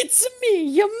 "It's me,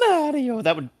 your Mario."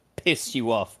 That would piss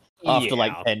you off after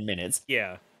like Yeah. 10 minutes.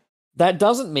 Yeah, That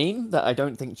doesn't mean that I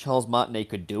don't think Charles Martinet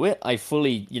could do it. I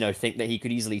fully, think that he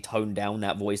could easily tone down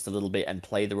that voice a little bit and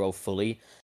play the role fully.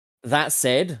 That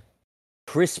said,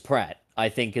 Chris Pratt, I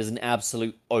think, is an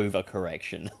absolute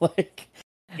overcorrection. Like,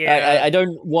 yeah. I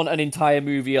don't want an entire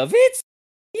movie of "It's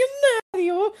you,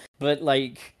 Mario," but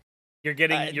like, You're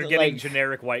getting like-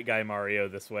 generic white guy Mario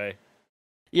this way.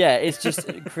 yeah, it's just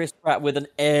Chris Pratt with an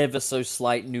ever so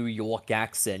slight New York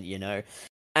accent, you know?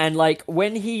 And like,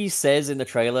 when he says in the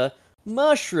trailer,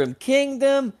 "Mushroom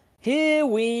Kingdom, here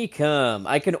we come,"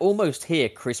 I can almost hear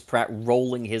Chris Pratt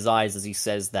rolling his eyes as he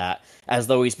says that, as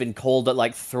though he's been called at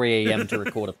like 3 a.m. to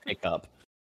record a pickup.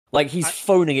 Like he's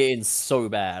phoning it in so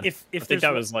bad. If I think there's that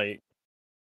one- was like,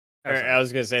 Oh, sorry. I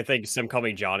was gonna say, I think some call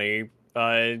me Johnny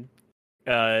tweeted,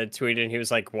 and he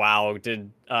was like, "Wow,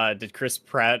 did Chris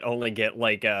Pratt only get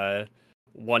like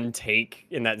one take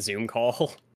in that Zoom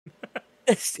call?"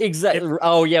 Exactly.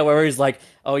 Oh yeah, where he's like,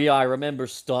 "Oh yeah, I remember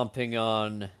stomping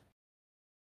on."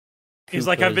 He's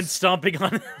like, I've been Koopa's-" stomping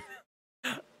on.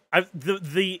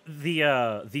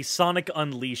 The Sonic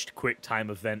Unleashed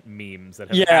QuickTime event memes that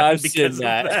have Yeah, happened I've because seen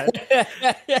of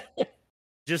that. that.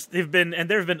 Just they've been, and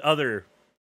there have been other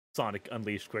Sonic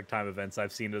Unleashed QuickTime events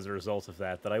I've seen as a result of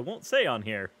that I won't say on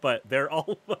here, but they're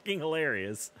all fucking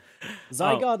hilarious.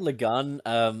 Zygarde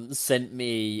Lagun sent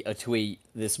me a tweet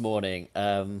this morning.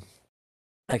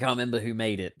 I can't remember who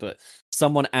made it, but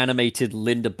someone animated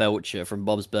Linda Belcher from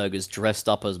Bob's Burgers dressed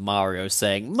up as Mario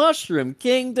saying, "Mushroom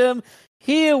Kingdom,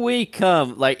 here we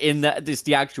come." Like in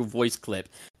the actual voice clip,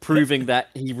 proving that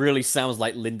he really sounds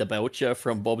like Linda Belcher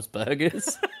from Bob's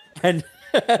Burgers. And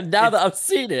now that I've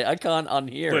seen it, I can't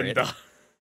unhear Linda. it.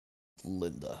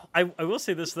 Linda. I will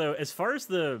say this though, as far as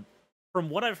from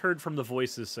what I've heard from the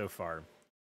voices so far,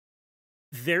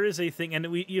 there is a thing,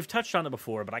 and you've touched on it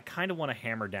before, but I kind of want to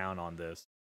hammer down on this.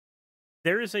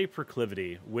 There is a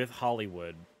proclivity with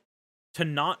Hollywood to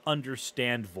not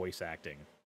understand voice acting.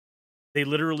 They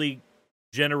literally,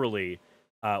 generally,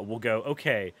 will go,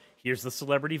 okay, here's the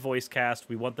celebrity voice cast.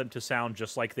 We want them to sound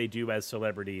just like they do as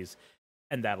celebrities,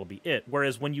 and that'll be it.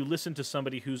 Whereas when you listen to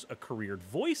somebody who's a careered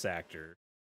voice actor,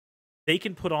 they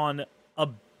can put on a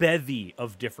bevy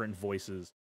of different voices.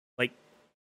 Like,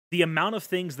 the amount of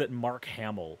things that Mark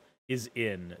Hamill is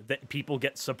in that people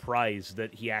get surprised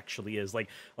that he actually is. Like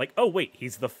oh wait,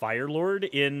 he's the Fire Lord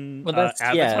in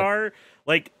Avatar? Yeah.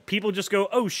 Like, people just go,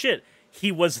 oh shit,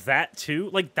 he was that too?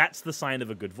 Like, that's the sign of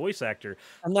a good voice actor.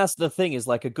 And that's the thing, is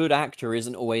like a good actor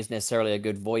isn't always necessarily a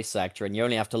good voice actor, and you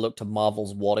only have to look to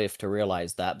Marvel's What If to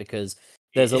realize that, because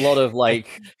there's a lot of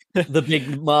like the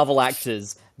big Marvel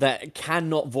actors that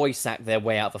cannot voice act their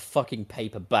way out of a fucking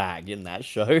paper bag in that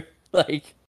show.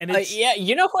 Like, and it's... yeah,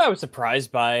 you know who I was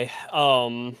surprised by?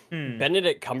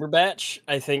 Benedict Cumberbatch,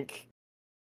 I think,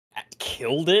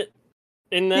 killed it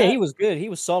in that. Yeah, he was good. He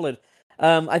was solid.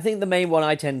 I think the main one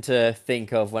I tend to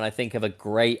think of when I think of a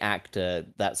great actor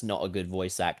that's not a good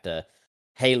voice actor,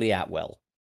 Hayley Atwell.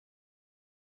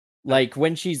 Like,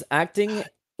 when she's acting,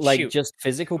 like, just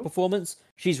physical performance,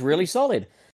 she's really solid.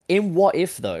 In What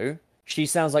If, though, she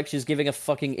sounds like she's giving a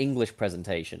fucking English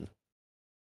presentation.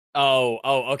 Oh,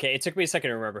 okay. It took me a second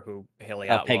to remember who Hayley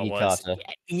Atwell Peggy was. Carter.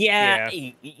 Yeah.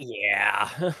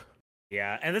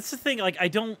 Yeah, and that's the thing, like, I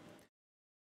don't...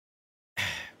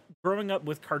 Growing up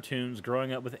with cartoons,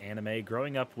 growing up with anime,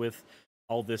 growing up with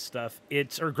all this stuff,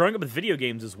 or growing up with video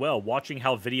games as well, watching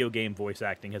how video game voice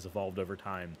acting has evolved over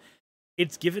time,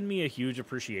 it's given me a huge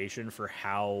appreciation for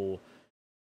how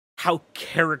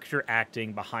character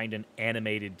acting behind an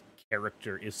animated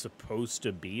character is supposed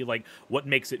to be. Like, what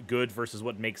makes it good versus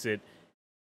what makes it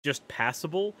just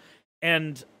passable.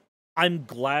 And I'm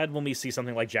glad when we see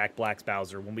something like Jack Black's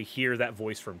Bowser, when we hear that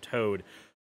voice from Toad,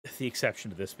 the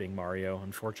exception to this being Mario,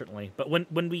 unfortunately. But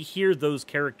when we hear those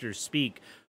characters speak,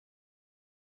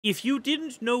 if you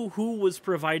didn't know who was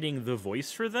providing the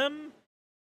voice for them,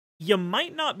 you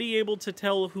might not be able to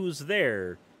tell who's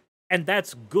there. And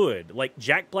that's good. Like,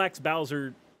 Jack Black's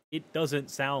Bowser, it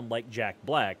doesn't sound like Jack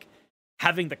Black.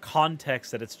 Having the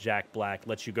context that it's Jack Black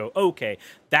lets you go, okay,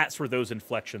 that's where those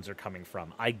inflections are coming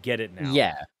from. I get it now.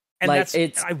 Yeah. And like,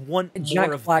 I want more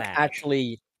Jack of Black that.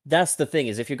 actually... That's the thing,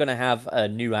 is if you're going to have a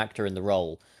new actor in the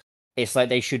role, it's like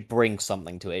they should bring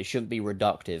something to it. It shouldn't be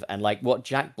reductive. And like what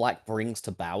Jack Black brings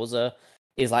to Bowser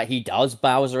is like, he does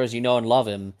Bowser as you know and love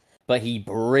him, but he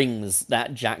brings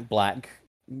that Jack Black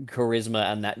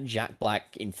charisma and that Jack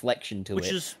Black inflection to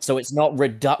it. So it's not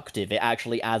reductive. It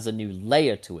actually adds a new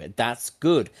layer to it. That's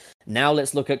good. Now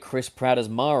let's look at Chris Pratt as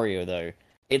Mario, though.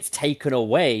 It's taken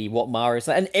away what Mario's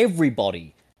like, and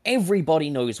everybody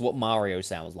knows what Mario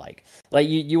sounds like. Like,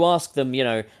 you ask them, you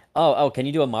know, oh, can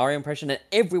you do a Mario impression? And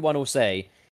everyone will say,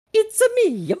 "It's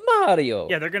me, Mario."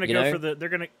 Yeah, they're gonna go for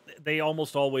they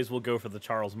almost always will go for the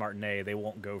Charles Martinet. They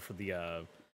won't go for the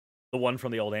one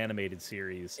from the old animated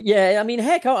series. Yeah, I mean,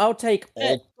 heck, I'll take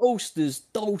all toasters,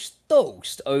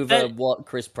 toast over what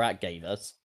Chris Pratt gave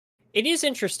us. It is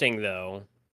interesting, though.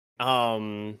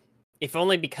 If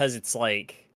only because it's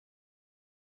like...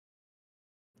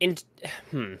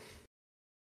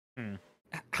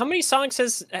 How many Sonic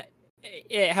says...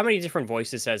 how many different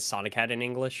voices has Sonic had in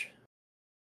English?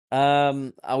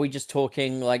 Are we just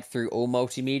talking, like, through all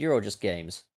multimedia or just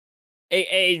games?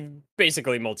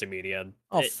 basically multimedia.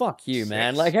 Oh, fuck you,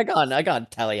 man! 6. Like I can't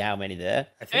tell you how many there.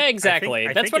 Exactly.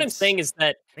 I That's think what I'm it's- saying is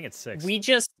that I think it's 6.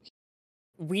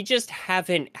 we just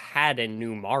haven't had a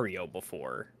new Mario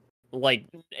before. Like,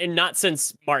 and not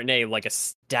since Martinet like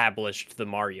established the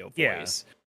Mario voice.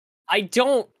 Yeah. I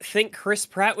don't think Chris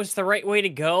Pratt was the right way to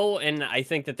go, and I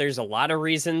think that there's a lot of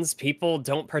reasons people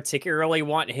don't particularly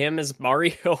want him as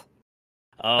Mario.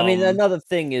 I mean, another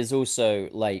thing is also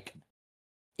like,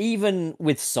 even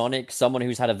with Sonic, someone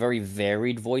who's had a very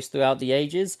varied voice throughout the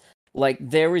ages, like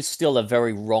there is still a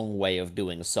very wrong way of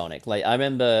doing Sonic. Like I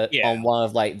remember on one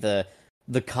of like the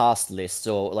cast lists,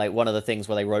 or like one of the things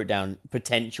where they wrote down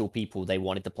potential people they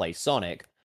wanted to play Sonic,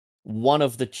 one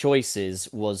of the choices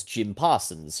was Jim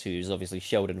Parsons, who's obviously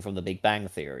Sheldon from The Big Bang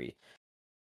Theory.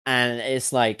 And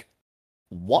it's like,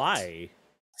 what? Why?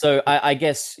 So I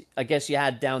guess you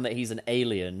had down that he's an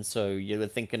alien, so you were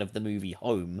thinking of the movie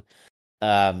Home.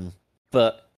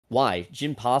 But why?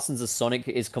 Jim Parsons as Sonic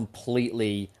is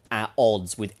completely at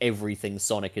odds with everything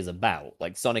Sonic is about.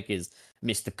 Like, Sonic is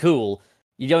Mr. Cool.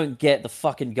 You don't get the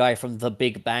fucking guy from The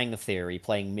Big Bang Theory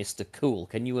playing Mr. Cool.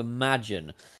 Can you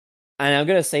imagine? And I'm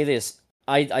going to say this.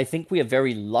 I think we are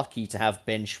very lucky to have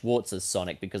Ben Schwartz as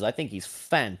Sonic, because I think he's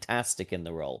fantastic in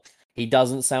the role. He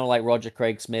doesn't sound like Roger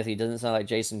Craig Smith. He doesn't sound like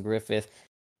Jason Griffith.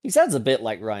 He sounds a bit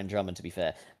like Ryan Drummond, to be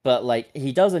fair. But, like,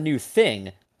 he does a new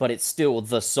thing, but it's still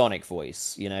the Sonic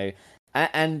voice, you know?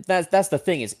 And that's the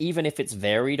thing, is even if it's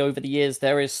varied over the years,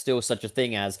 there is still such a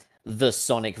thing as the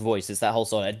Sonic voice. It's that whole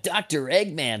sort of Dr.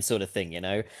 Eggman sort of thing, you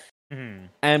know? Mhm.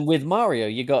 And with Mario,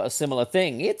 you got a similar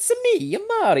thing. It's me,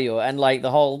 Mario. And, like,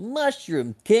 the whole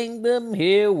Mushroom Kingdom,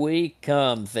 here we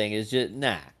come thing is just,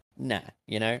 nah,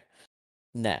 you know?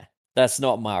 Nah. That's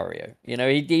not Mario. You know,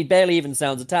 he barely even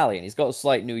sounds Italian. He's got a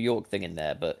slight New York thing in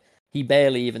there, but he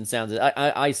barely even sounds...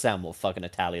 I sound more fucking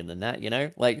Italian than that, you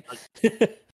know? Like...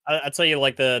 I'll tell you,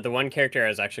 like, the one character I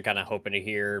was actually kind of hoping to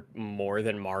hear more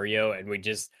than Mario, and we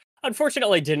just,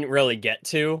 unfortunately, didn't really get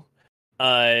to,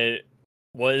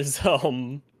 was,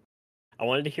 I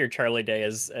wanted to hear Charlie Day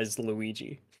as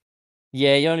Luigi.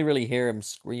 Yeah, you only really hear him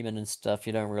screaming and stuff.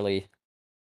 You don't really...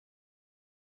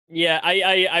 Yeah,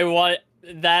 I want...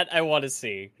 That I want to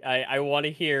see. I want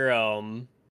to hear,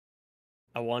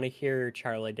 I want to hear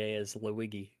Charlie Day as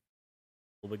Luigi.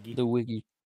 The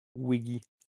Wiggy.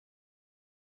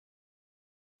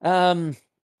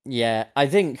 Yeah, I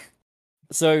think...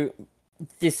 So,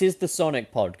 this is the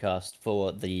Sonic podcast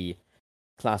for the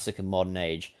classic and modern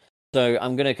age. So,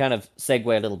 I'm going to kind of segue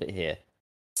a little bit here.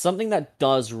 Something that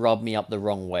does rub me up the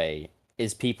wrong way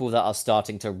is people that are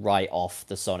starting to write off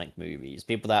the Sonic movies.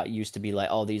 People that used to be like,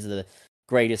 oh, these are the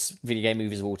greatest video game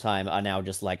movies of all time, are now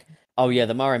just like, oh yeah,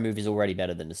 the Mario movie is already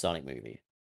better than the Sonic movie.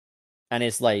 And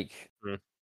it's like,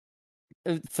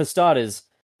 for starters,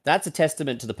 that's a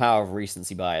testament to the power of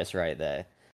recency bias right there.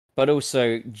 But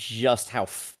also just how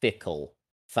fickle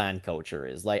fan culture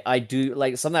is. Like, I do,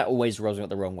 like, something that always rubs me up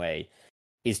the wrong way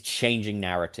is changing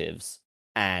narratives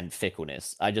and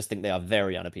fickleness. I just think they are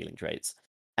very unappealing traits.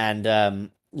 And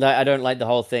I don't like the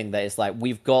whole thing that it's like,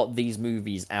 we've got these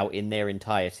movies out in their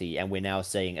entirety, and we're now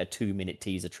saying a 2-minute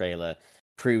teaser trailer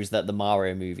proves that the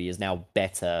Mario movie is now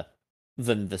better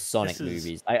than the Sonic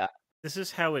movies. This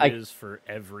is how it is for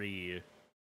every,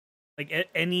 like,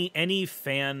 any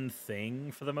fan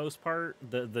thing, for the most part.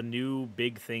 The new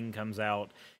big thing comes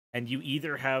out, and you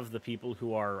either have the people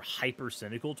who are hyper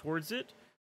cynical towards it,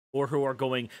 or who are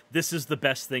going, this is the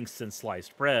best thing since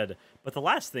sliced bread, but the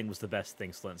last thing was the best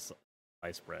thing since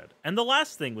sliced bread, and the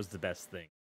last thing was the best thing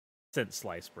since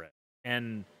sliced bread.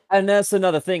 And that's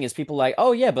another thing, is people like,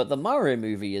 oh yeah, but the Mario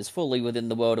movie is fully within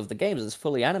the world of the games, it's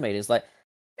fully animated. It's like,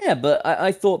 yeah, but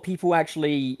I thought people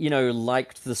actually, you know,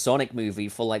 liked the Sonic movie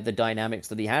for, like, the dynamics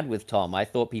that he had with Tom. I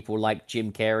thought people liked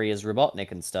Jim Carrey as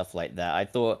Robotnik and stuff like that. I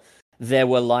thought there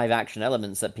were live-action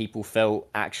elements that people felt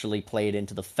actually played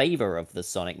into the favor of the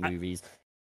Sonic movies.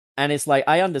 And it's like,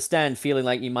 I understand feeling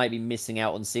like you might be missing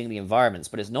out on seeing the environments,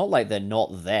 but it's not like they're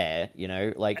not there, you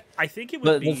know? Like, I think it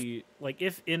would be, like,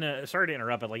 if in a... Sorry to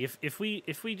interrupt, but, like, if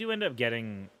we do end up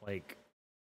getting, like...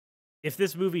 If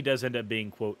this movie does end up being,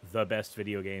 quote, the best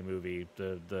video game movie,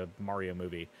 the Mario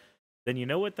movie, then you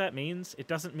know what that means? It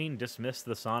doesn't mean dismiss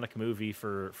the Sonic movie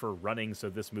for running so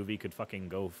this movie could fucking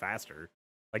go faster.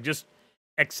 Like, just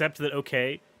accept that,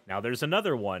 okay, now there's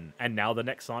another one, and now the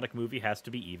next Sonic movie has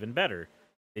to be even better.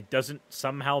 It doesn't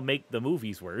somehow make the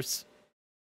movies worse.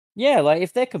 Yeah, like,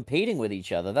 if they're competing with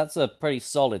each other, that's a pretty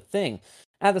solid thing.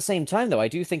 At the same time, though, I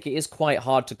do think it is quite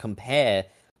hard to compare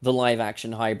the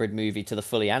live-action hybrid movie to the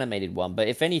fully animated one, but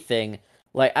if anything,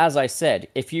 Like, as I said,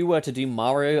 if you were to do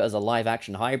Mario as a live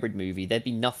action hybrid movie, there'd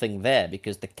be nothing there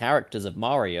because the characters of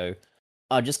Mario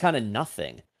are just kind of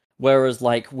nothing. Whereas,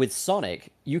 like, with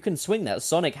Sonic, you can swing that.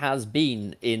 Sonic has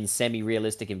been in semi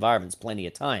realistic environments plenty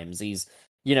of times. He's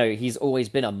always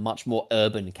been a much more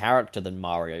urban character than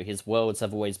Mario. His worlds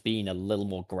have always been a little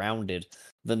more grounded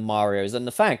than Mario's. And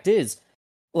the fact is,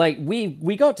 like we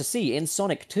got to see in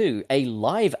Sonic 2 a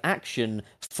live action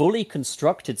fully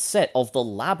constructed set of the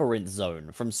Labyrinth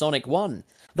Zone from Sonic 1.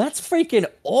 That's freaking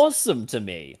awesome to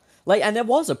me. Like, and there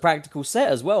was a practical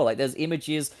set as well. Like, there's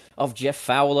images of Jeff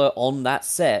Fowler on that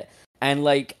set, and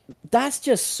like that's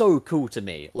just so cool to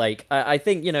me. Like, I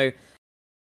think,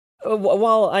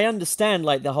 while I understand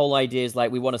like the whole idea is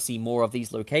like we want to see more of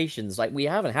these locations, like we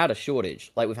haven't had a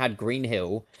shortage. Like, we've had Green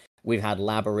Hill, we've had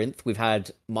Labyrinth, we've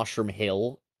had Mushroom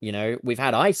Hill, we've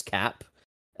had Ice Cap.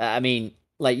 I mean,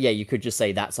 like, yeah, you could just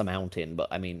say that's a mountain, but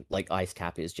I mean, like, Ice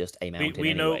Cap is just a mountain.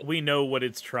 We know what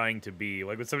it's trying to be.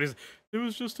 Like when somebody's, it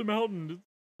was just a mountain.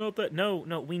 It's not that. No,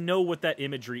 we know what that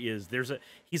imagery is.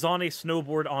 He's on a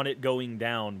snowboard on it going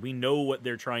down. We know what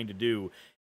they're trying to do.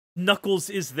 Knuckles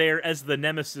is there as the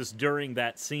nemesis during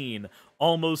that scene,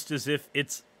 almost as if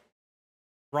it's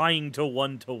trying to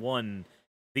one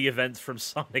the events from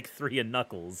Sonic 3 and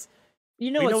Knuckles.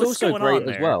 What's also great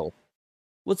as well?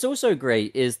 What's also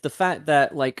great is the fact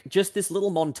that, like, just this little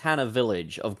Montana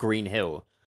village of Green Hill,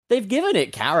 they've given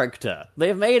it character.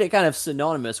 They've made it kind of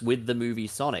synonymous with the movie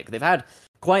Sonic. They've had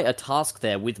quite a task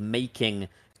there with making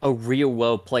a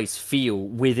real-world place feel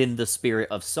within the spirit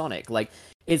of Sonic. Like,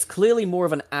 it's clearly more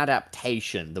of an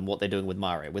adaptation than what they're doing with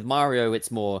Mario. With Mario,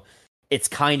 it's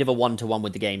kind of a one-to-one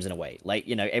with the games in a way. Like,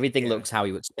 everything looks how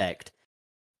you expect.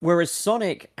 Whereas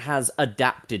Sonic has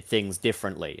adapted things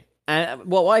differently. And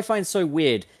what I find so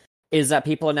weird is that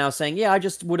people are now saying, yeah, I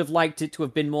just would have liked it to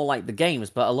have been more like the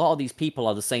games, but a lot of these people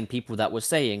are the same people that were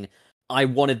saying, I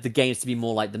wanted the games to be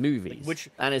more like the movies.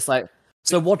 And it's like,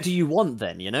 so what do you want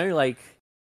then, Like,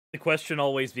 the question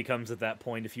always becomes at that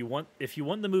point, if you want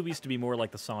the movies to be more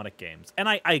like the Sonic games, and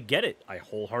I get it, I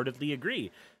wholeheartedly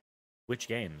agree. Which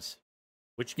games?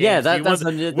 Which games?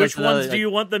 Yeah, which ones do you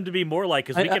want them to be more like?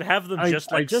 Because we could have them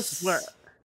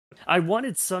I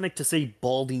wanted Sonic to say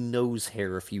baldy nose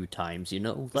hair a few times,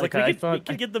 Like we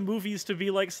could get the movies to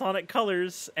be like Sonic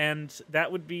Colors, and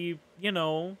that would be,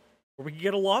 or we could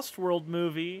get a Lost World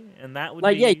movie, and that would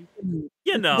be,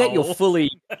 get your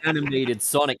fully animated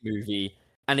Sonic movie,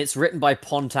 and it's written by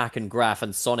Pontac and Graff,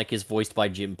 and Sonic is voiced by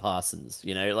Jim Parsons.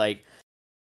 Like,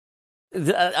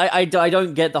 I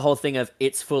don't get the whole thing of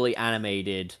it's fully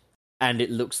animated and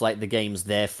it looks like the game's,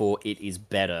 therefore it is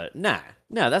better. No,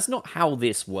 that's not how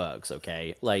this works,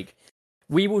 okay? Like,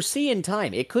 we will see in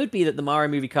time. It could be that the Mario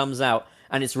movie comes out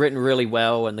and it's written really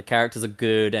well and the characters are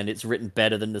good and it's written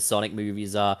better than the Sonic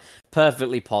movies are.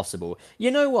 Perfectly possible. You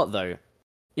know what, though?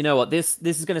 This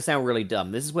is going to sound really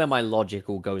dumb. This is where my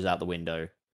logical goes out the window.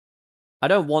 I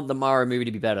don't want the Mario movie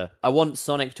to be better. I want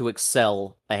Sonic to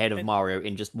excel ahead of Mario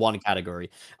in just one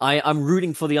category. I'm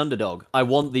rooting for the underdog. I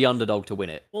want the underdog to win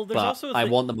it. Well, I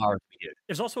want the Mario to be good.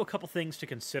 There's also a couple things to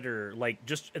consider, like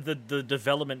just the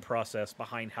development process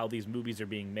behind how these movies are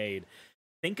being made.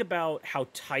 Think about how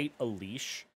tight a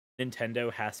leash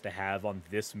Nintendo has to have on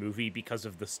this movie because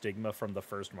of the stigma from the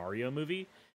first Mario movie.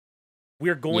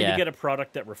 We're going to get a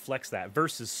product that reflects that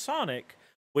versus Sonic,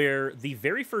 where the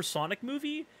very first Sonic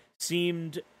movie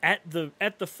seemed at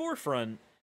the forefront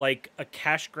like a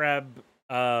cash grab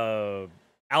Alvin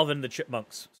and the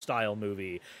Chipmunks style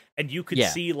movie, and you could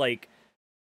see, like,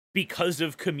 because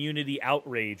of community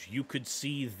outrage, you could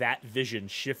see that vision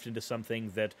shift into something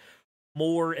that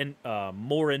more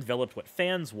enveloped what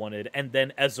fans wanted. And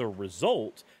then as a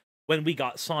result, when we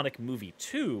got Sonic Movie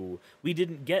 2, we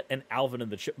didn't get an Alvin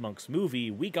and the Chipmunks movie,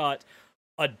 we got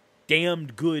a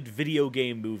damned good video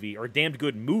game movie, or damned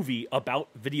good movie about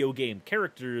video game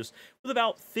characters, with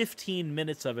about 15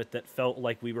 minutes of it that felt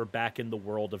like we were back in the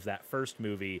world of that first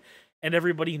movie. And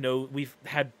everybody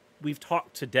we've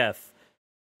talked to death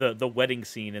the wedding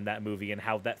scene in that movie and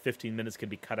how that 15 minutes can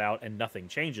be cut out and nothing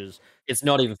changes. It's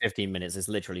not even 15 minutes, it's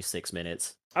literally 6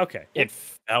 minutes. Okay. It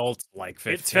felt like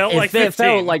 15. It felt like 15. It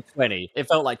felt like 20. It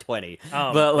felt like 20.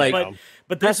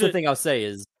 But that's the thing I'll say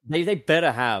is they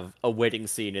better have a wedding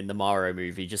scene in the Mario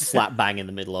movie just slap bang in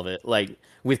the middle of it, like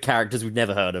with characters we've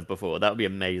never heard of before. That would be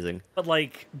amazing. But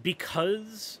like,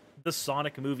 because the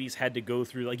Sonic movies had to go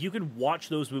through, like, you can watch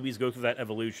those movies go through that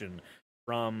evolution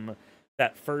from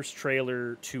that first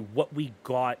trailer to what we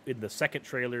got in the second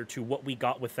trailer to what we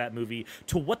got with that movie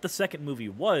to what the second movie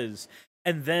was,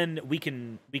 and then we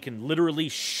can literally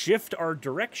shift our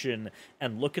direction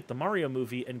and look at the Mario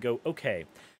movie and go, okay,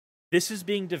 this is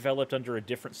being developed under a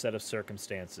different set of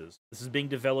circumstances. This is being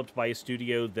developed by a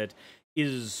studio that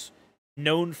is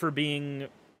known for being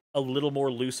a little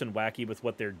more loose and wacky with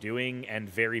what they're doing and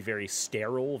very, very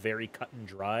sterile, very cut and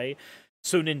dry.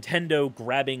 So Nintendo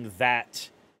grabbing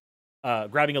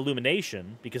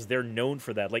Illumination, because they're known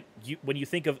for that. Like, when you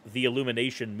think of the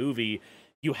Illumination movie,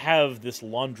 you have this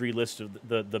laundry list of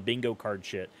the bingo card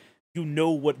shit. You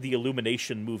know what the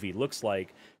Illumination movie looks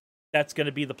like. That's going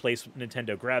to be the place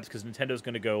Nintendo grabs, because Nintendo's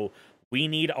going to go, we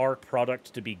need our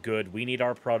product to be good. We need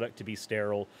our product to be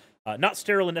sterile. Not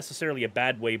sterile in necessarily a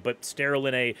bad way, but sterile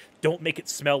in a don't make it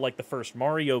smell like the first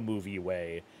Mario movie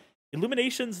way.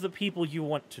 Illumination's the people you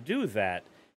want to do that,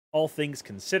 all things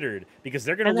considered, because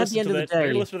they're going to listen to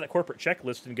that corporate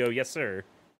checklist and go, yes, sir.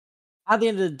 At the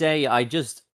end of the day,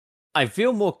 I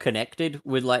feel more connected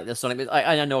with like the Sonic.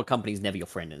 I know a company's never your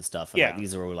friend and stuff. And, Yeah. like,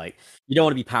 these are all like, you don't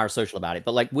want to be parasocial about it.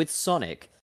 But like with Sonic,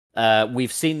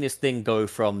 we've seen this thing go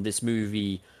from this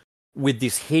movie with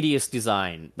this hideous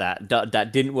design that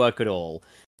didn't work at all,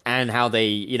 and how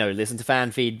they, listened to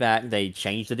fan feedback, they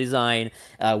changed the design.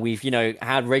 We've,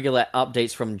 had regular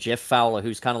updates from Jeff Fowler,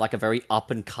 who's kind of like a very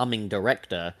up-and-coming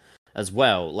director as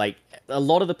well. Like, a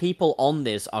lot of the people on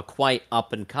this are quite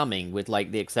up-and-coming, with,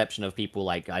 like, the exception of people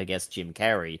like, I guess, Jim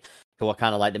Carrey, who are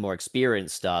kind of like the more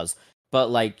experienced stars.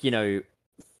 But, like,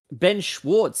 Ben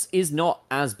Schwartz is not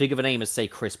as big of a name as, say,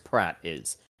 Chris Pratt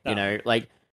is. No. Like,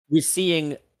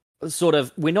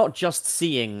 we're not just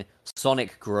seeing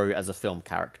Sonic grow as a film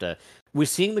character. We're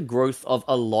seeing the growth of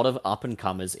a lot of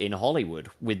up-and-comers in Hollywood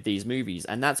with these movies,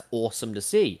 and that's awesome to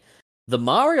see. The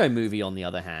Mario movie, on the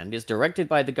other hand, is directed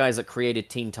by the guys that created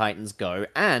Teen Titans Go,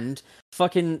 and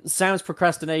fucking Sam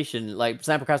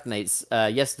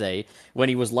Procrastinates yesterday, when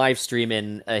he was live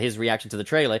streaming his reaction to the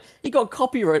trailer, he got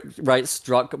copyright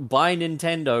struck by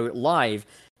Nintendo live,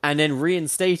 and then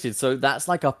reinstated, so that's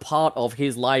like a part of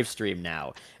his live stream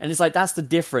now. And it's like, that's the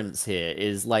difference here,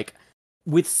 is like,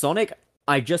 with Sonic,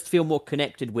 I just feel more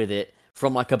connected with it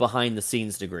from like a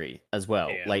behind-the-scenes degree as well.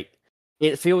 Yeah. Like,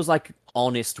 it feels like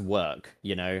honest work,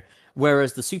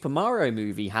 Whereas the Super Mario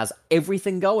movie has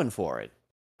everything going for it.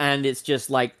 And it's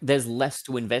just like, there's less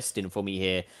to invest in for me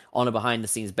here on a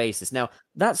behind-the-scenes basis. Now,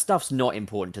 that stuff's not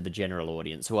important to the general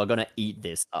audience who are going to eat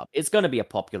this up. It's going to be a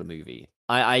popular movie.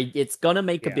 It's going to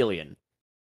make $1 billion.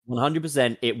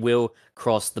 100% it will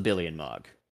cross the $1 billion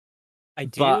mark.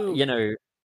 But,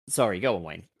 sorry, go on,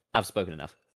 Wayne. I've spoken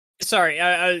enough. Sorry,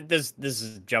 this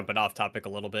is jumping off topic a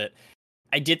little bit.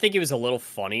 I did think it was a little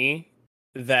funny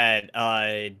that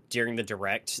during the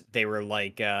Direct, they were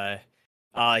like,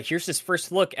 here's this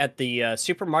first look at the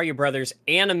Super Mario Brothers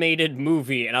animated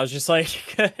movie. And I was just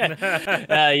like,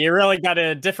 you really got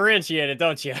to differentiate it,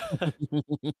 don't you?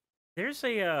 There's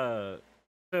a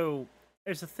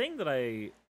thing that I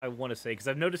want to say, because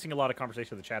I'm noticing a lot of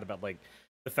conversation in the chat about like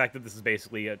the fact that this is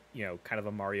basically a kind of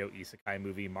a Mario isekai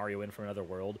movie, Mario in from another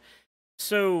world.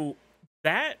 So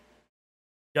that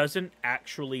doesn't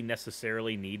actually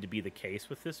necessarily need to be the case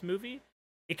with this movie.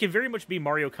 It can very much be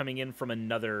Mario coming in from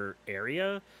another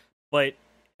area, but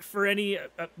for any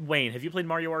Wayne, have you played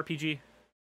Mario RPG?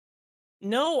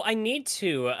 No, I need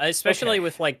to, especially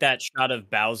with like that shot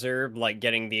of Bowser like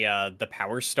getting the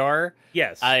Power Star.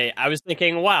 Yes. I was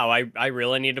thinking, wow, I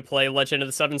really need to play Legend of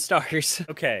the Seven Stars.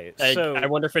 Okay, so I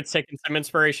wonder if it's taking some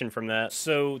inspiration from that.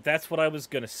 So that's what I was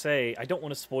gonna say. I don't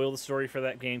want to spoil the story for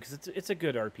that game because it's a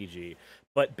good RPG.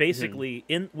 But basically,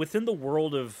 within the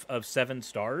world of Seven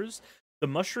Stars, the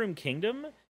Mushroom Kingdom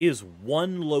is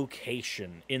one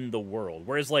location in the world,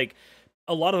 whereas like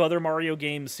a lot of other Mario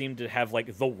games seem to have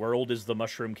like the world is the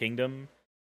Mushroom Kingdom.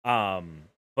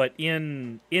 But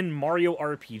in Mario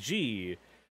RPG,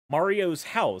 Mario's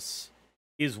house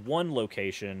is one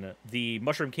location, the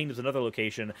Mushroom Kingdom is another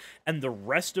location, and the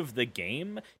rest of the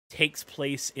game takes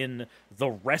place in the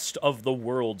rest of the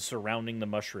world surrounding the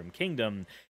Mushroom Kingdom.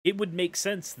 It would make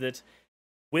sense that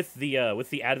with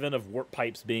the advent of warp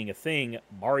pipes being a thing,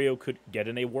 Mario could get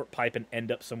in a warp pipe and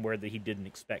end up somewhere that he didn't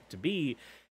expect to be,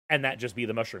 and that just be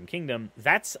the Mushroom Kingdom.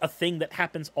 That's a thing that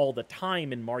happens all the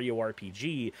time in Mario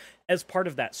RPG as part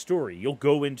of that story. You'll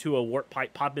go into a warp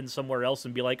pipe, pop in somewhere else,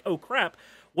 and be like, oh crap,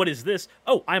 what is this?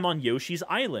 Oh, I'm on Yoshi's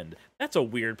Island. That's a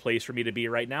weird place for me to be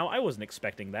right now. I wasn't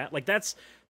expecting that. Like, that's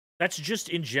just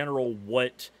in general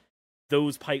what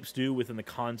those pipes do within the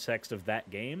context of that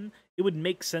game. It would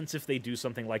make sense if they do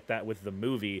something like that with the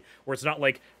movie, where it's not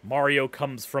like Mario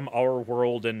comes from our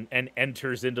world and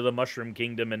enters into the Mushroom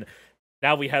Kingdom, and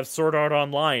now we have Sword Art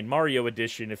Online, Mario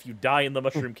Edition. If you die in the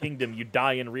Mushroom Kingdom, you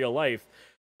die in real life.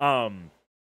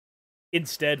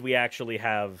 Instead, we actually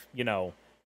have,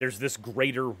 there's this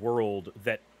greater world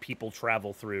that people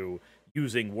travel through.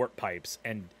 using warp pipes,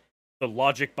 and the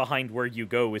logic behind where you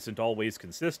go isn't always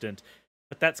consistent,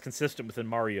 but that's consistent within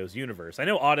Mario's universe. I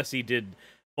know Odyssey did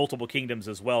multiple kingdoms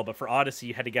as well, but for Odyssey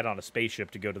you had to get on a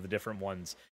spaceship to go to the different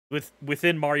ones.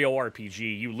 Within Mario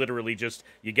RPG, you literally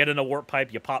you get in a warp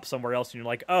pipe, you pop somewhere else, and you're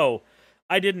like, oh,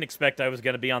 I didn't expect I was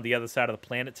going to be on the other side of the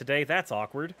planet today. That's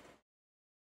awkward.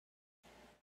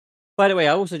 By the way,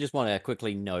 I also just want to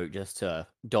quickly note, just to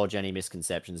dodge any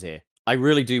misconceptions here. I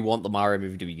really do want the Mario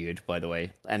movie to be good, by the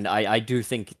way. And I do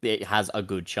think it has a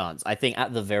good chance. I think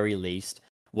at the very least,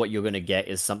 what you're going to get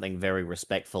is something very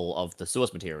respectful of the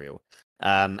source material.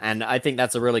 And I think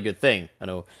that's a really good thing. I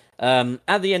know.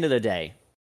 At the end of the day,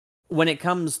 when it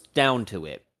comes down to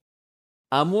it,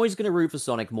 I'm always going to root for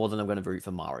Sonic more than I'm going to root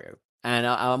for Mario. And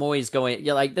I'm always going...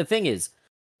 Yeah, like, the thing is,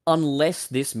 unless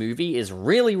this movie is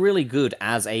really, really good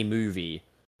as a movie,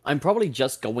 I'm probably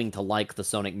just going to like the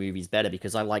Sonic movies better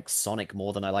because I like Sonic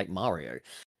more than I like Mario.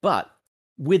 But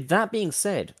with that being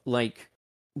said, like,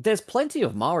 there's plenty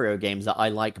of Mario games that I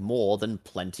like more than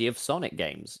plenty of Sonic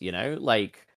games, you know?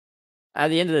 Like, at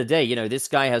the end of the day, you know, this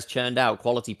guy has churned out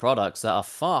quality products that are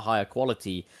far higher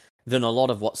quality than a lot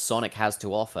of what Sonic has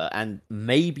to offer, and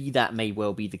maybe that may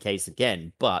well be the case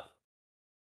again, but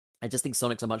I just think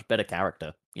Sonic's a much better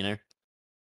character, you know?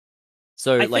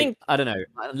 So, I don't know,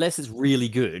 unless it's really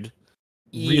good,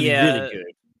 really good,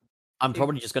 I'm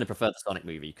probably just going to prefer the Sonic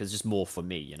movie, because it's just more for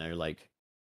me, you know, like...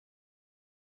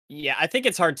 Yeah, I think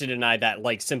it's hard to deny that,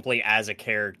 like, simply as a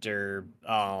character,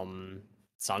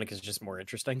 Sonic is just more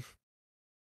interesting.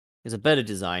 It's a better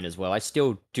design as well. I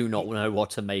still do not know what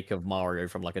to make of Mario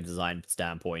from, like, a design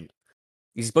standpoint.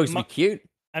 He's supposed to be cute.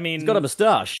 I mean... He's got a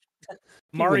moustache.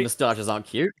 Mario moustaches aren't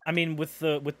cute. I mean, with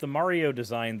the Mario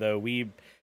design, though, we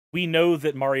know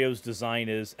that Mario's design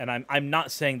is, and I'm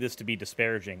not saying this to be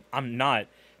disparaging. I'm not.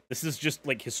 This is just,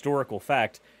 like, historical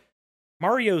fact.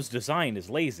 Mario's design is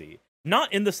lazy.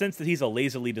 Not in the sense that he's a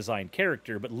lazily designed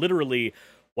character, but literally,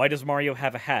 why does Mario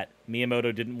have a hat?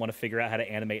 Miyamoto didn't want to figure out how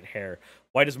to animate hair.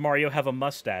 Why does Mario have a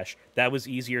mustache? That was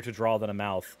easier to draw than a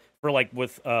mouth. For, like,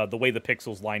 with the way the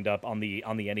pixels lined up on the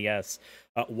NES.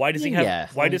 Why does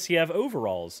he have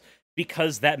overalls?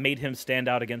 Because that made him stand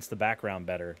out against the background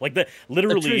better. Like,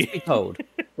 literally...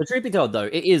 The truth be told, though,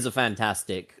 it is a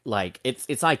fantastic, like, it's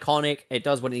iconic, it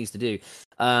does what it needs to do.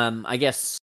 I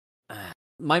guess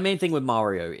my main thing with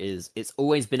Mario is it's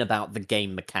always been about the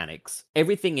game mechanics.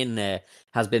 Everything in there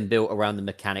has been built around the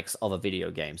mechanics of a video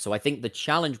game. So I think the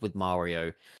challenge with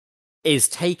Mario is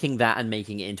taking that and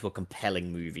making it into a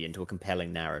compelling movie, into a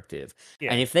compelling narrative.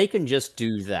 Yeah. And if they can just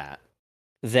do that,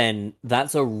 then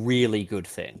that's a really good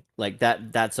thing. Like,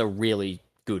 that's a really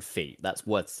good feat. That's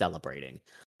worth celebrating.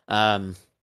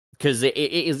 Because it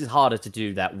is harder to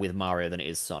do that with Mario than it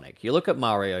is Sonic. You look at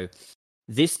Mario,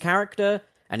 this character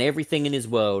and everything in his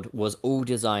world was all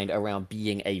designed around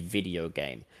being a video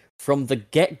game. From the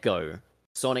get-go,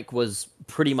 Sonic was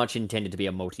pretty much intended to be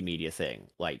a multimedia thing.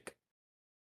 Like,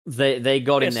 they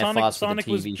got in there fast with the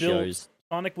TV shows.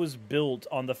 Sonic was built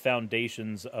on the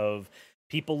foundations of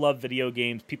people love video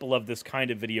games, people love this kind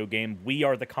of video game, we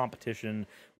are the competition,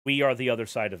 we are the other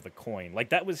side of the coin. Like,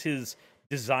 that was his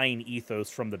design ethos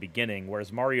from the beginning,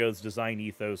 whereas Mario's design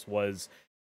ethos was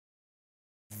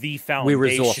the foundation. We're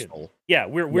resourceful. Yeah,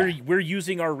 we're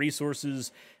using our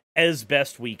resources as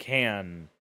best we can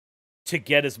to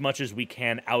get as much as we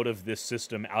can out of this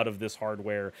system, out of this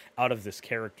hardware, out of this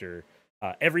character.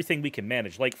 Everything we can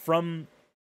manage. Like, from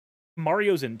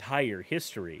Mario's entire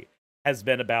history has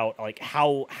been about, like,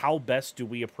 how best do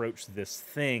we approach this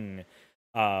thing,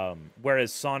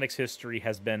 whereas Sonic's history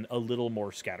has been a little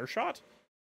more scattershot.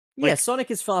 Like, yeah, Sonic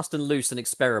is fast and loose and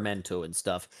experimental and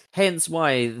stuff. Hence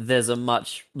why there's a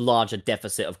much larger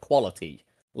deficit of quality,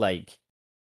 like,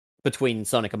 between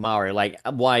Sonic and Mario. Like,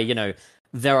 why, you know,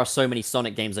 there are so many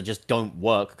Sonic games that just don't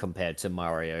work compared to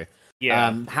Mario.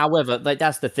 Yeah. However, like,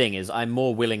 that's the thing, is I'm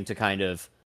more willing to kind of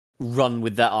run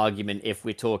with that argument if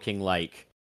we're talking, like,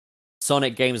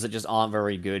 Sonic games that just aren't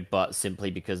very good, but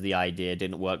simply because the idea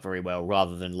didn't work very well,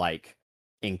 rather than, like,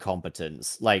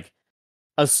 incompetence. Like,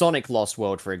 a Sonic Lost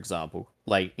World, for example.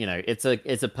 Like, you know, it's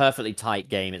a perfectly tight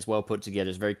game, it's well put together,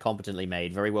 it's very competently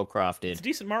made, very well crafted. It's a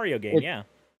decent Mario game, yeah.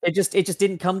 It just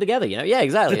didn't come together, you know? Yeah,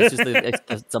 exactly. It's just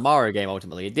it's a Mario game,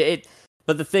 ultimately.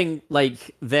 But the thing,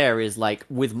 like, there is, like,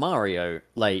 with Mario,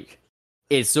 like,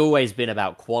 it's always been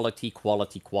about quality,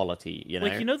 you know?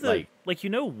 Like, you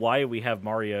know why we have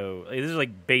Mario... This is,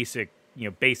 like, basic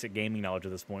gaming knowledge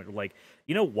at this point. Like,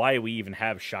 you know why we even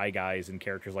have Shy Guys and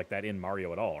characters like that in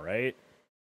Mario at all, right?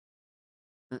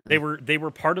 They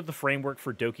were part of the framework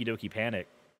for Doki Doki Panic,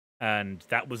 and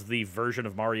that was the version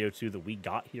of Mario 2 that we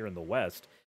got here in the West.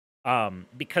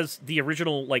 Because the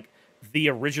original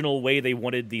way they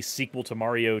wanted the sequel to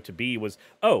Mario to be was,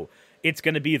 oh, it's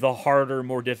going to be the harder,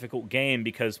 more difficult game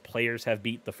because players have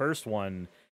beat the first one,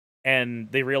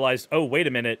 and they realized, oh, wait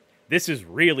a minute, this is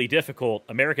really difficult.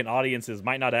 American audiences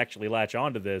might not actually latch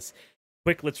onto this.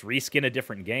 Quick, let's reskin a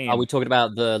different game. Are we talking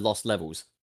about the Lost Levels?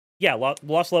 Yeah,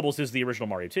 Lost Levels is the original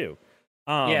Mario 2.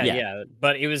 Yeah,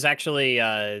 but it was actually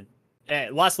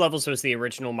Lost Levels was the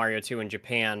original Mario 2 in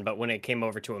Japan, but when it came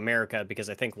over to America, because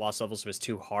I think Lost Levels was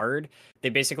too hard, they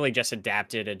basically just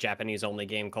adapted a Japanese-only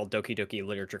game called Doki Doki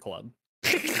Literature Club.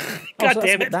 God so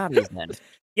damn it! That is then.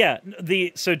 Yeah,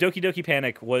 so Doki Doki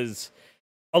Panic was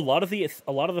a lot of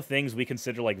the things we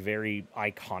consider like very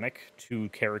iconic to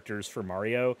characters for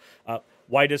Mario.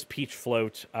 Why does Peach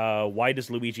float? Why does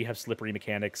Luigi have slippery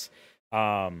mechanics?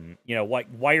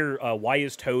 Why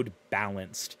is Toad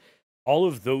balanced? All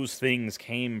of those things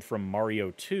came from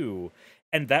Mario 2,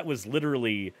 and that was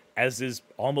literally, as is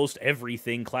almost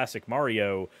everything classic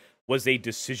Mario, was a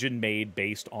decision made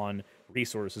based on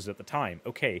resources at the time.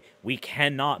 Okay, we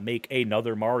cannot make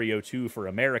another Mario 2 for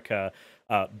America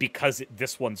because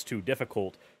this one's too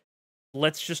difficult.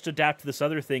 Let's just adapt this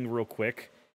other thing real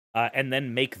quick and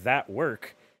then make that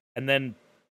work. And then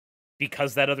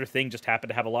because that other thing just happened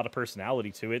to have a lot of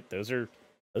personality to it, those are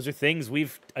things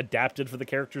we've adapted for the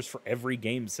characters for every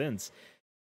game since.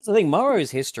 So I think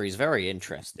Mario's history is very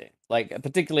interesting, like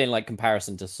particularly in like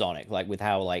comparison to Sonic, like with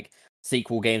how like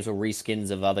sequel games or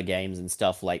reskins of other games and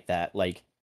stuff like that. Like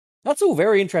that's all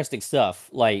very interesting stuff.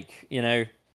 Like,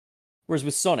 whereas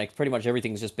with Sonic, pretty much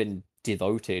everything's just been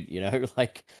devoted.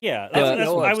 Like Yeah,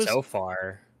 so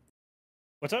far.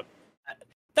 What's up?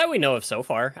 That we know of so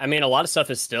far. I mean, a lot of stuff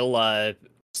is still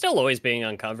always being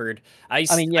uncovered. I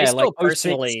mean, I yeah, still like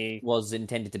personally was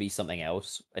intended to be something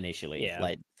else initially. Yeah.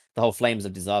 Like the whole Flames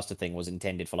of Disaster thing was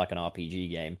intended for like an RPG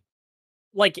game.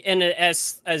 like, and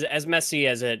as messy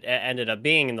as it ended up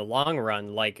being in the long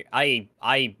run, like I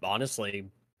honestly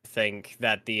think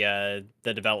that the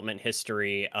development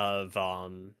history of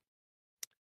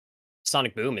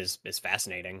Sonic Boom is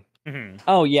fascinating. Mm-hmm.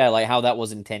 Oh yeah, like how that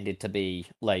was intended to be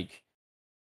like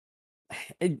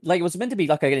it was meant to be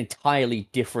like an entirely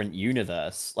different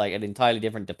universe, like an entirely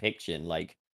different depiction,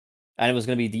 like, and it was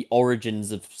going to be the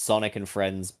origins of Sonic and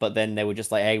Friends, but then they were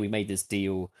just like, hey, we made this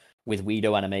deal with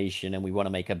Weedo Animation and we want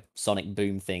to make a Sonic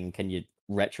Boom thing. Can you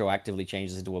retroactively change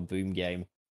this into a Boom game?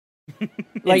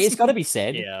 Like, it's got to be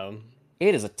said. Yeah.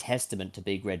 It is a testament to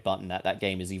Big Red Button that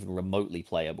game is even remotely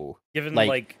playable. Given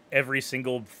like every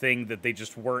single thing that they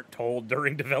just weren't told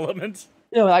during development.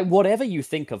 Like whatever you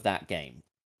think of that game,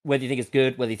 whether you think it's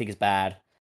good, whether you think it's bad,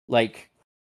 like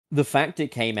the fact it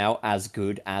came out as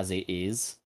good as it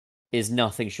is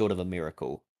nothing short of a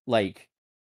miracle. Like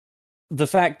the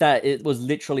fact that it was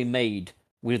literally made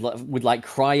with like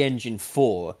CryEngine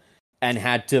 4 and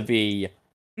had to be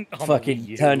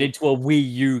fucking turned into a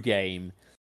Wii U game.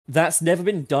 That's never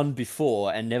been done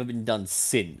before and never been done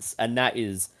since, and that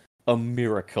is a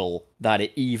miracle that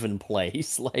it even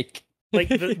plays. Like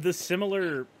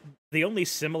the only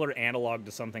similar analog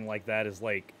to something like that is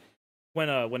like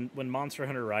when Monster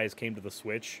Hunter Rise came to the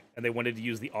Switch and they wanted to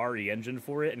use the RE engine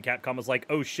for it, and Capcom was like,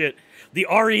 "Oh shit, the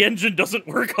RE engine doesn't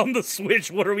work on the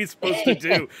Switch. What are we supposed to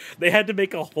do?" They had to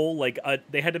make a whole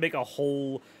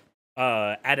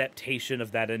adaptation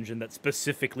of that engine that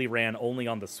specifically ran only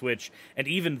on the Switch, and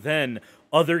even then,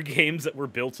 other games that were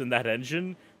built in that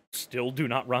engine still do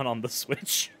not run on the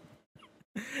Switch.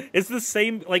 It's the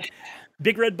same, like,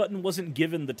 Big Red Button wasn't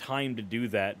given the time to do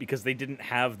that because they didn't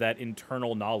have that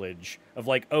internal knowledge of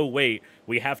like, oh wait,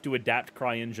 we have to adapt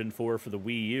CryEngine 4 for the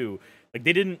Wii U. Like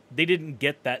they didn't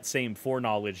get that same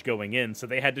foreknowledge going in, so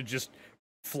they had to just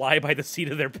fly by the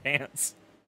seat of their pants.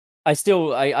 I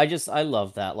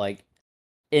love that. Like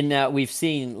in that we've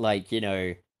seen like,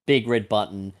 Big Red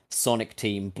Button, Sonic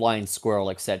Team, Blind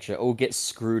Squirrel, etc. all get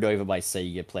screwed over by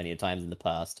Sega plenty of times in the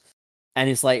past. And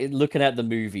it's like, looking at the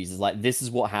movies, it's like, this is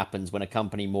what happens when a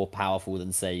company more powerful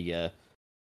than Sega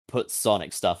puts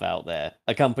Sonic stuff out there.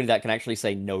 A company that can actually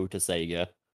say no to Sega.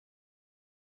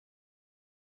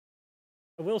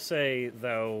 I will say,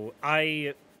 though,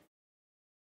 I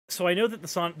know that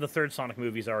the third Sonic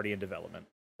movie is already in development.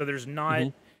 So there's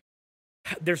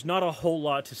not a whole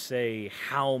lot to say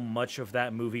how much of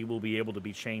that movie will be able to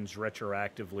be changed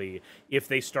retroactively if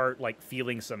they start like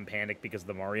feeling some panic because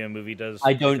the Mario movie does.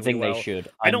 I don't think they should.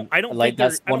 I don't like think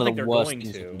that's one of the worst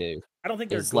things you can do. I don't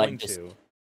think they're going to.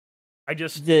 I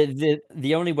just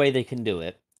the only way they can do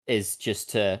it is just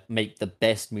to make the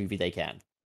best movie they can.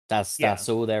 That's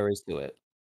all there is to it.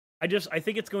 I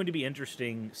think it's going to be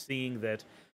interesting seeing that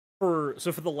for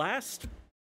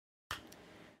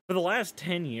the For the last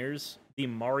 10 years, the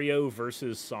Mario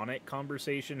versus Sonic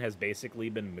conversation has basically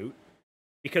been moot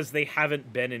because they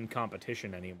haven't been in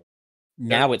competition anymore.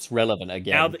 Now it's relevant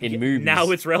again in movies.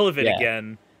 Now it's relevant Yeah.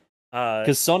 again.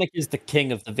 Because Sonic is the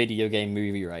king of the video game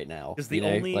movie right now. Because the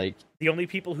only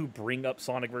people who bring up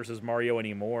Sonic versus Mario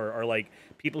anymore are like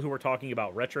people who are talking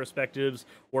about retrospectives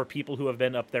or people who have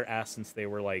been up their ass since they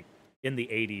were like in the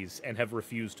 80s and have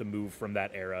refused to move from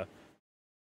that era.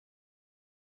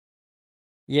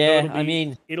 Yeah, So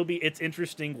it's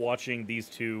interesting watching these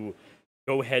two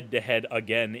go head to head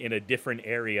again in a different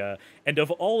area. And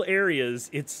of all areas,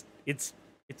 it's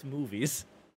movies.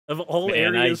 Of all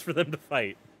areas for them to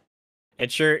fight.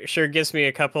 It sure gives me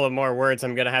a couple of more words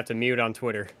I'm gonna have to mute on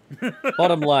Twitter.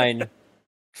 Bottom line,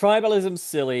 tribalism's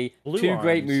silly. Blue Two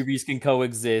great arms. movies can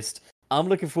coexist. I'm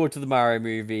looking forward to the Mario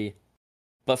movie.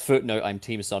 But footnote, I'm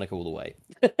Team Sonic all the way.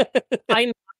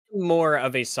 I'm more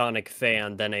of a Sonic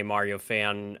fan than a Mario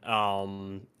fan,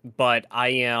 but I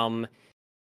am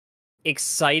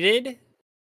excited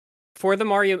for the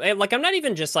Mario. Like, I'm not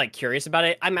even just like curious about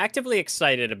it. I'm actively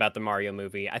excited about the Mario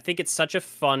movie. I think it's such a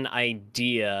fun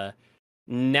idea.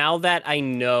 Now that I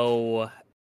know,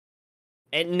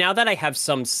 and now that I have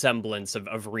some semblance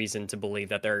of reason to believe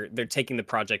that they're taking the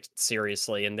project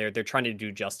seriously and they're trying to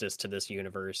do justice to this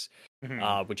universe,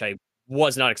 which I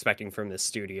was not expecting from this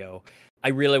studio. I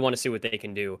really want to see what they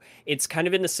can do. It's kind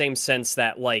of in the same sense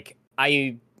that, like,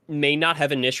 I may not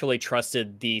have initially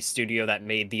trusted the studio that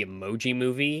made the Emoji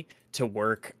Movie to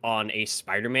work on a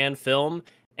Spider-Man film,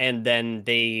 and then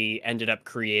they ended up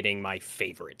creating my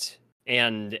favorite.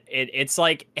 And it's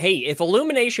like, hey, if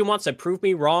Illumination wants to prove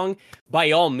me wrong,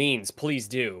 by all means, please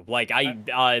do. Like,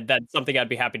 that's something I'd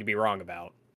be happy to be wrong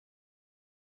about.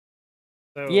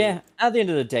 So, Yeah, at the end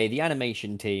of the day, the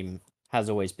animation team has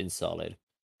always been solid.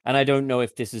 And I don't know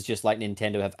if this is just like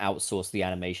Nintendo have outsourced the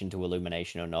animation to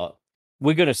Illumination or not.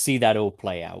 We're going to see that all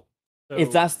play out. If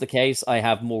so that's the case, I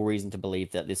have more reason to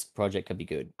believe that this project could be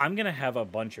good. I'm gonna have a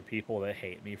bunch of people that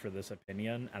hate me for this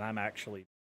opinion, and I'm actually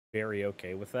very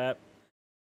okay with that.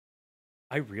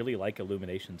 I really like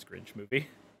Illumination's Grinch movie.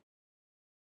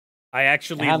 I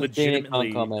actually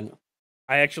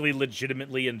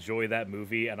legitimately enjoy that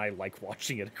movie, and I like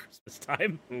watching it at Christmas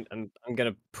time. I'm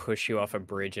gonna push you off a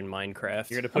bridge in Minecraft.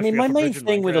 You're gonna I push mean, me my off a main bridge in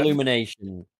thing with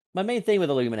Minecraft? My main thing with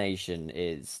Illumination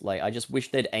is, like, I just wish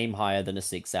they'd aim higher than a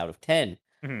 6 out of 10.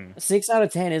 Mhm. A 6 out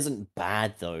of 10 isn't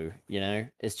bad, though, you know?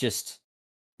 It's just...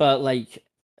 But, like,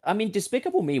 I mean,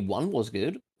 Despicable Me 1 was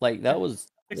good. Like, that was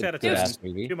 6 a out of 10. good-ass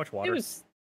movie. Too much water. It was.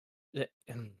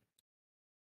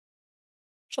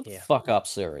 Shut the Yeah. fuck up,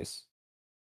 Sirius.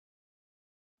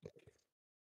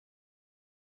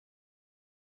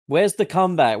 Where's the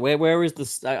comeback? Where is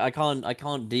this? I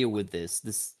can't deal with this.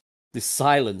 This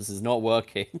silence is not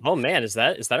working. Oh man, is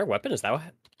that our weapon? Is that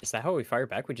how we fire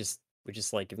back? We just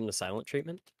like give him the silent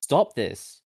treatment. Stop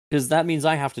this, because that means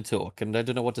I have to talk, and I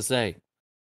don't know what to say.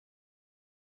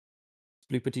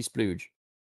 Sploopity splooge.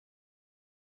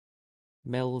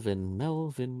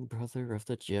 Melvin, brother of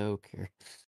the Joker.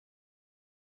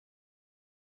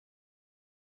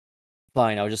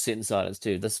 Fine, I'll just sit in silence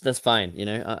too. That's fine, you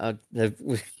know.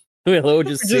 We'll all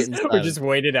just sit in silence. We just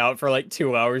wait it out for like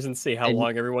 2 hours and see how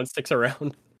long everyone sticks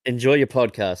around. Enjoy your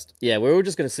podcast. Yeah, we're all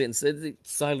just gonna sit in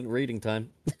silent reading time.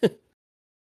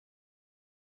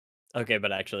 Okay,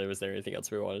 but actually, was there anything else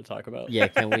we wanted to talk about? Yeah,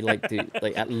 can we do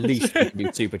at least we can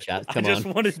do super chats? Come on. I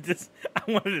wanted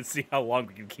to see how long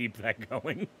we can keep that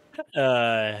going.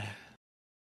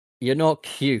 You're not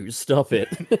cute. Stop it.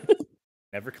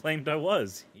 Never claimed I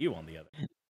was. You, on the other.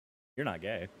 You're not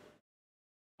gay.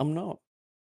 I'm not.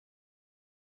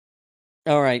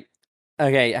 All right.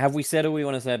 Okay. Have we said all we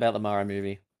want to say about the Mario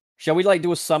movie? Shall we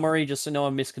do a summary just so no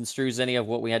one misconstrues any of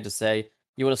what we had to say?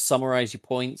 You want to summarize your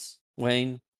points,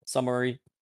 Wayne? Summary.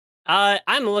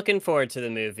 I'm looking forward to the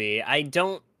movie. I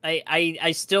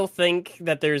still think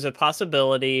that there's a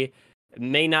possibility. It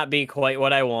may not be quite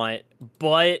what I want,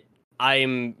 but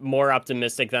I'm more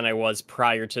optimistic than I was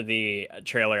prior to the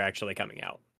trailer actually coming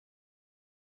out.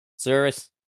 Cyrus?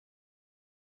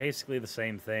 Basically the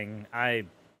same thing.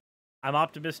 I'm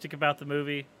optimistic about the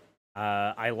movie.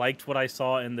 I liked what I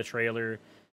saw in the trailer.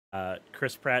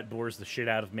 Chris Pratt bores the shit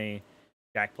out of me.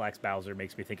 Jack Black's Bowser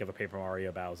makes me think of a Paper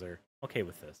Mario Bowser. Okay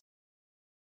with this.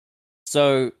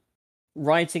 So,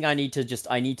 writing, I need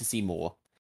to see more.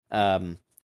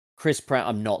 Chris Pratt,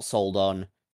 I'm not sold on.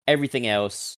 Everything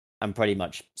else, I'm pretty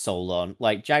much sold on.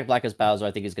 Like, Jack Black as Bowser,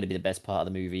 I think is going to be the best part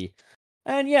of the movie.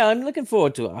 And yeah, I'm looking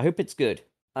forward to it. I hope it's good.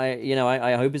 I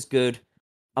hope it's good.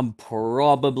 I'm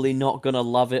probably not going to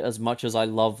love it as much as I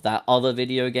love that other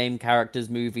video game character's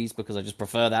movies, because I just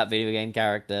prefer that video game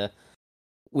character.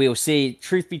 we'll see.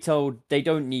 Truth be told, they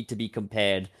don't need to be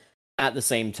compared. At the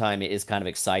same time, it is kind of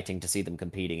exciting to see them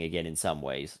competing again in some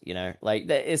ways. You know, like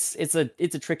it's a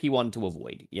tricky one to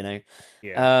avoid. You know.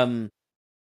 Yeah.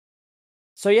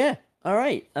 So yeah, all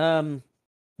right.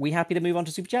 We happy to move on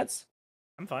to super chats?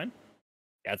 I'm fine.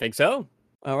 Yeah, I think so.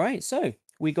 All right. So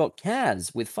we got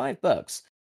Kaz with $5.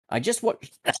 I just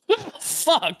watched.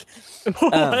 Fuck.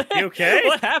 You okay?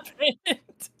 What happened?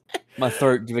 My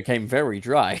throat became very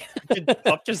dry. Did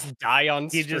Buck just die on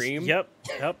He just stream? yep.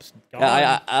 Gone.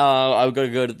 I'm gonna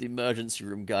go to the emergency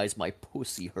room, guys. My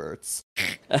pussy hurts.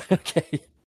 Okay.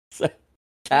 So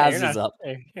Kaz is up.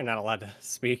 You're not allowed to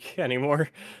speak anymore.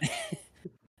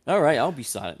 All right, I'll be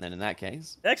silent then in that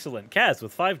case. Excellent. Kaz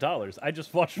with $5. I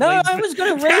just watched. No, Wayne's I was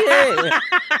gonna read it.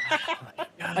 Oh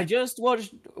I just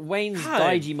watched Wayne's God,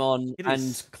 Digimon it and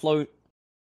is- Clo.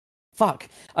 Fuck!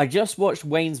 I just watched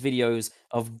Wayne's videos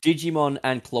of Digimon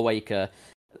and Cloaca,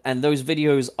 and those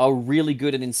videos are really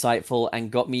good and insightful, and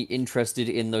got me interested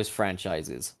in those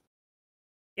franchises.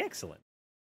 Excellent.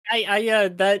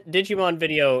 That Digimon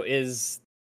video is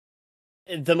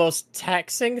the most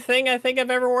taxing thing I think I've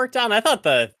ever worked on. I thought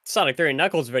the Sonic 3 and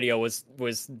Knuckles video was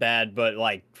bad, but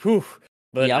like, whew.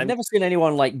 But yeah, I've never seen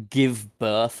anyone like give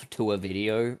birth to a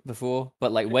video before,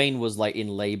 but like Wayne was like in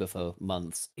labor for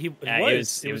months. It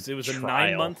was was a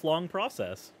trial. 9-month long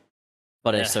process.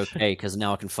 But it's Yeah. okay because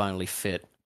now I can finally fit.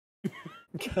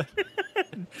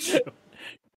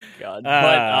 God.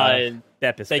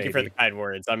 Beppis, Thank you for the baby. kind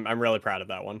words. I'm really proud of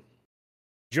that one.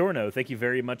 Giorno, thank you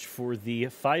very much for the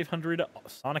 500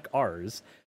 Sonic R's.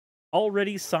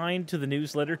 Already signed to the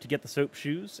newsletter to get the soap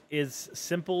shoes is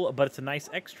simple, but it's a nice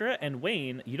extra. And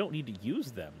Wayne, you don't need to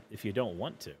use them if you don't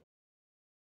want to.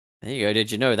 There you go. Did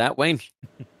you know that, Wayne?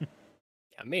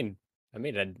 I mean,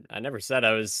 I never said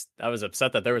I was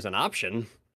upset that there was an option.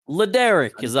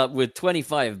 Laderick is up with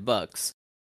 $25.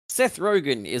 Seth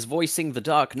Rogen is voicing the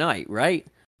Dark Knight, right?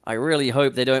 I really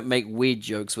hope they don't make weed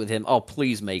jokes with him. Oh,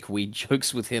 please make weed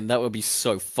jokes with him. That would be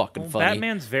so fucking Well, funny.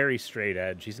 Batman's very straight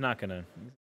edge. You're not gonna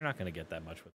get that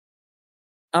much with.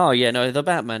 Oh yeah, no, the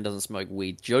Batman doesn't smoke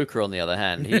weed. Joker, on the other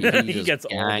hand, he just gets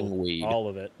gang weed. all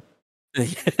of it.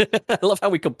 I love how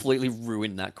we completely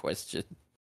ruined that question.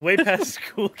 Way past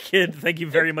school kid. Thank you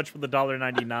very much for the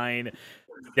 $1.99.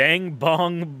 Dang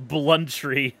bong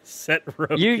bluntry, Seth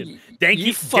Rogen.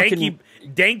 You fucking...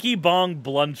 Danky bong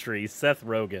bluntry, Seth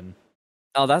Rogen.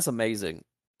 Oh, that's amazing.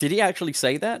 Did he actually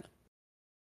say that?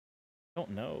 I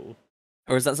don't know.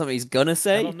 Or is that something he's gonna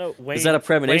say? I don't know. Wayne, Is that a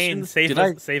premonition?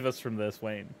 Wayne, save us from this,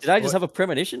 Wayne. Did I just have a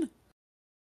premonition?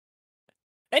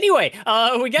 Anyway,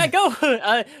 we gotta go.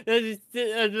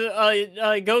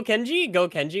 Go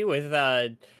Kenji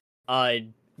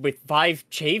with 5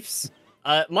 chafes.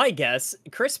 My guess,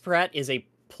 Chris Pratt is a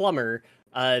plumber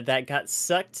that got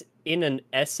sucked in an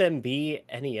SMB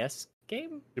NES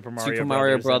game. Super Super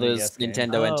Mario Brothers Brothers NES game.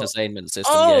 Nintendo Oh. Entertainment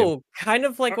System game. Kind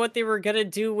of like what they were gonna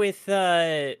do with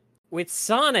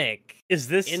Sonic Is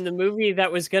this in the movie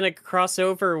that was gonna cross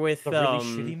over with a really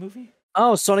shitty movie?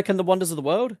 Oh, Sonic and the Wonders of the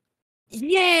World?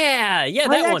 Yeah, I that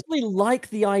one. actually like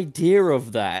the idea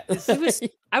of that.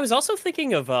 I was also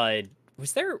thinking of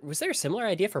was there a similar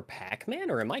idea for Pac-Man,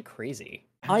 or am I crazy?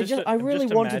 I really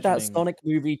wanted that imagining- Sonic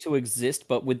movie to exist,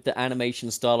 but with the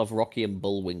animation style of Rocky and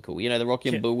Bullwinkle. You know, the Rocky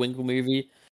and Can- Bullwinkle movie?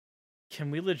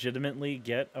 Can we legitimately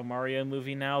get a Mario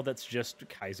movie now that's just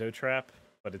Kaizo Trap,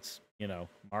 but it's,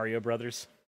 Mario Brothers?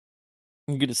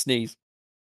 I'm gonna sneeze.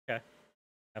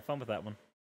 Have fun with that one.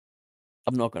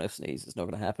 I'm not gonna sneeze. It's not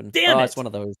gonna happen. Damn It's it! one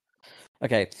of those.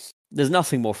 Okay, there's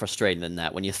nothing more frustrating than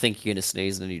that when you think you're gonna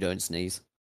sneeze and then you don't sneeze.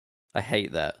 I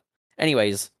hate that.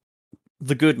 Anyways,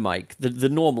 the good mic, the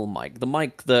normal mic, the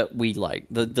mic that we like,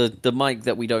 the mic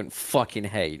that we don't fucking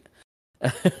hate.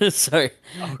 So,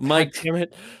 Mike damn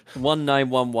it.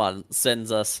 1911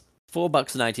 sends us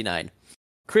 $4.99.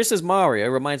 Chris's Mario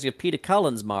reminds me of Peter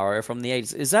Cullen's Mario from the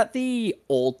 80s. Is that the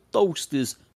all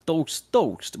toasters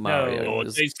toast Mario? No,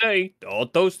 What they say,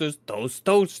 toast.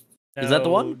 Is that the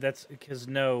one? No, that's because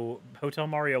Hotel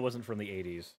Mario wasn't from the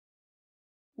 80s.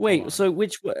 Wait, on. so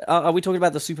which are we talking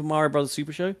about? The Super Mario Brothers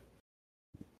Super Show?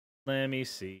 Let me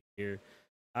see here.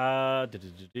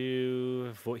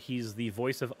 He's the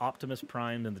voice of Optimus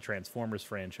Prime in the Transformers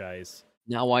franchise.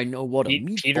 Now I know what a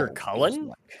Peter meatball Cullen? feels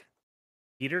like.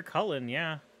 Peter Cullen,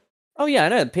 yeah. Oh yeah, I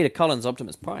know Peter Cullen's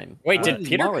Optimus Prime. Wait, Uh, did What does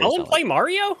Peter Mario Cullen sound play like?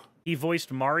 Mario? He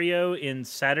voiced Mario in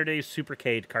Saturday's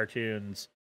Supercade cartoons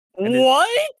And it-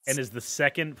 What? and is the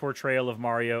second portrayal of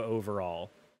Mario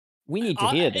overall. We need to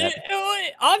hear that.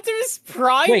 Optimus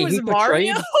Prime Wait, was he Mario? He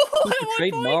at one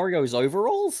portrayed point? Mario's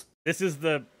overalls? This is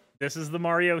the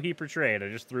Mario he portrayed. I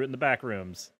just threw it in the back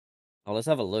rooms. Oh, let's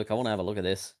have a look. I want to have a look at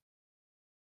this.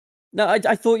 No, I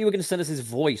thought you were going to send us his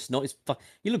voice, not his.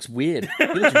 He looks weird. He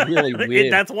looks really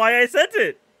weird. That's why I sent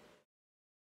it.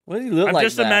 What does he look I'm like?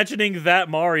 just imagining that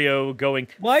Mario going,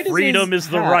 Why does freedom his is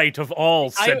the hat- right of all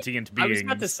sentient beings. I was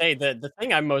about to say the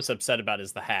thing I'm most upset about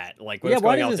is the hat. Like, Yeah, what's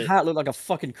why going does on his hat look like a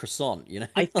fucking croissant? You know,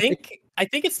 I think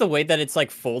it's the way that it's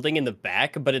like folding in the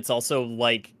back, but it's also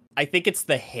like I think it's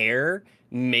the hair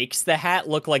makes the hat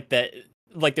look like that.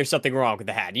 Like there's something wrong with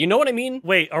the hat. You know what I mean?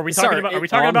 Wait, are we Sorry, talking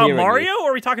about I'm about hearing you. Mario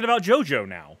or are we talking about JoJo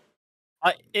now?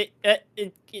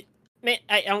 Man,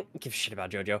 I don't give a shit about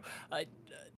JoJo.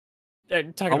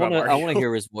 Talking I about Mario. want to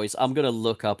hear his voice. I'm gonna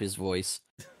look up his voice.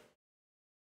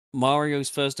 Mario's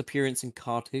first appearance in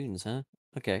cartoons, huh?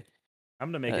 Okay. I'm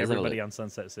gonna make Let's have a everybody look. on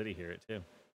Sunset City hear it too.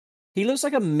 He looks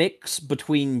like a mix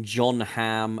between John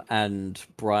Hamm and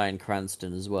Bryan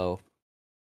Cranston as well.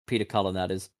 Peter Cullen,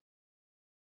 that is.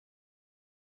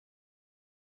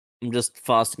 I'm just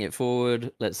fasting it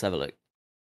forward. Let's have a look.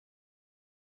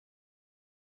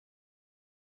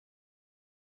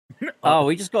 Oh,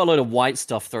 we just got a load of white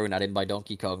stuff thrown at him by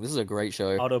Donkey Kong. This is a great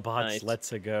show. Autobots, Nice.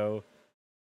 let's go.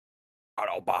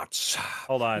 Autobots.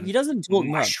 Hold on. He doesn't talk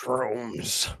much.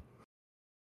 Mushrooms.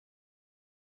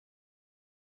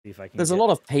 See if I can There's a get- lot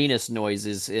of penis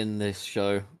noises in this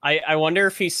show. I wonder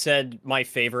if he said my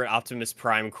favorite Optimus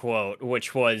Prime quote,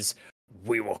 which was,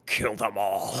 "We will kill them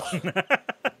all."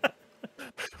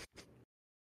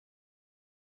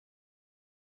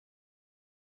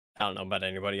 I don't know about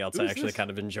anybody else. I Who's actually this?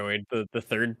 kind of enjoyed the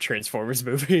third Transformers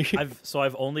movie.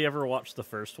 I've only ever watched the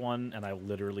first one, and I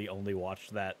literally only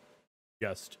watched that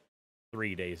just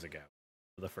 3 days ago.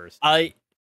 For the first time.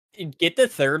 I get the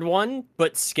third one,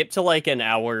 but skip to like an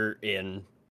hour in.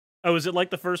 Oh, is it like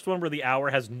the first one where the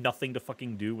hour has nothing to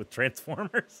fucking do with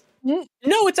Transformers? No,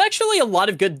 it's actually a lot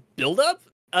of good build-up.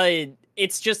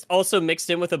 It's just also mixed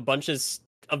in with a bunch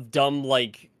of dumb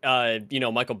like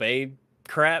Michael Bay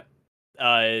crap.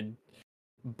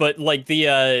 But like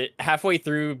the halfway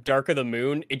through Dark of the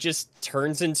Moon, it just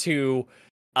turns into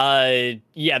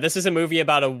this is a movie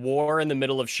about a war in the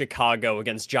middle of Chicago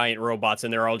against giant robots,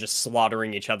 and they're all just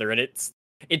slaughtering each other, and it's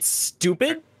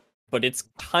stupid, but it's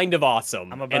kind of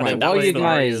awesome. I'm And about Right, to that while was play you the-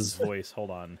 Maria's guys- voice.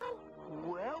 Hold on.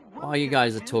 While you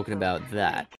guys are talking about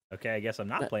that, Okay, I guess I'm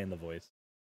not playing the voice.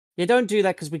 yeah, don't do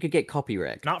that because we could get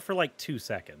copyright. Not for like 2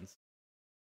 seconds.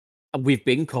 We've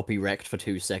been copywrecked for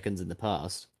 2 seconds in the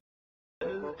past.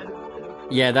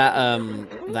 Yeah,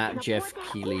 that Jeff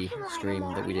Keighley stream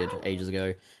that we did ages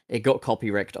ago, it got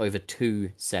copywrecked over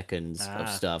 2 seconds Ah. of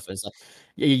stuff. It's like,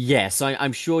 yes,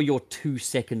 I'm sure your 2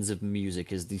 seconds of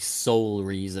music is the sole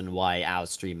reason why our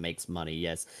stream makes money.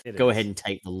 Yes, It go is. ahead and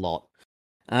take the lot.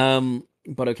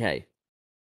 But okay,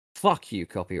 fuck you,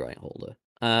 copyright holder.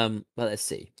 But let's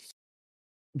see.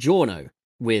 Giorno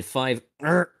with 5.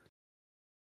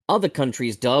 Other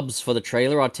countries' dubs for the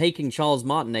trailer are taking Charles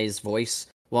Martinet's voice,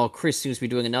 while Chris seems to be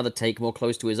doing another take more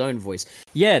close to his own voice.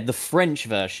 Yeah, the French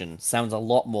version sounds a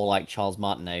lot more like Charles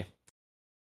Martinet.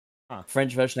 Huh.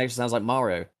 French version actually sounds like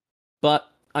Mario.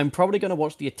 But I'm probably going to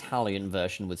watch the Italian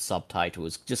version with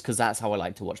subtitles, just because that's how I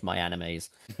like to watch my animes.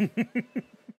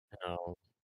 Oh.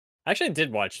 I actually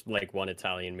did watch like one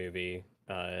Italian movie,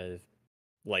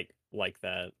 like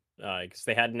that, because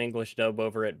they had an English dub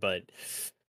over it, but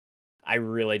I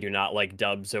really do not like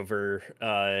dubs over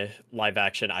live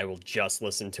action. I will just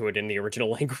listen to it in the original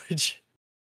language.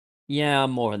 Yeah,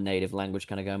 I'm more of a native language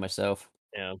kind of guy myself.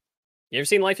 Yeah. You ever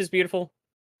seen Life is Beautiful?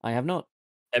 I have not.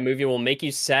 That movie will make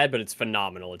you sad, but it's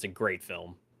phenomenal. It's a great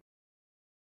film.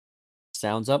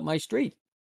 Sounds up my street.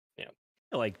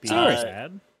 I like being Sorry.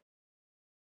 sad.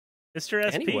 Mr.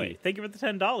 SP, Anyway. thank you for the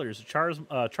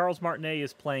 $10. Charles Martinet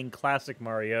is playing classic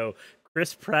Mario.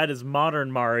 Chris Pratt is modern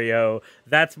Mario.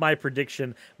 That's my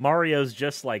prediction. Mario's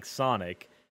just like Sonic.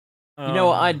 You know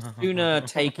what? I'd sooner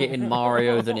take it in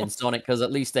Mario than in Sonic, because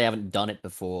at least they haven't done it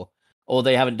before. Or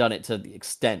they haven't done it to the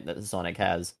extent that Sonic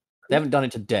has. They haven't done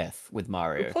it to death with Who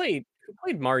Mario. played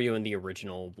Mario in the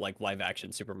original like live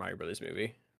action Super Mario Brothers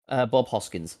movie? Bob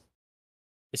Hoskins.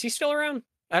 Is he still around?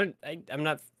 I'm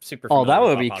not super. Oh, that familiar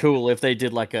with would be Bob cool if they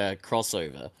did like a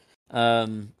crossover.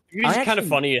 It'd be I kind of actually-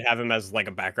 funny to have him as like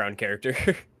a background character.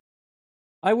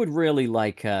 I would really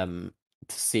like to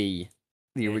see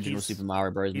the Yeah, original he's- Super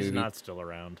Mario Bros. He's movie. not still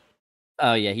around.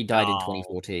 Oh yeah, he died in Oh.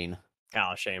 2014.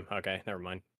 Oh, shame. Okay, never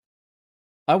mind.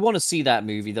 I want to see that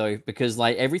movie though, because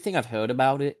like everything I've heard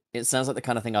about it, it sounds like the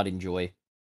kind of thing I'd enjoy.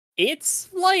 It's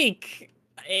like,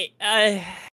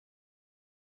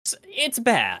 it's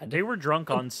bad. They were drunk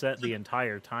on set the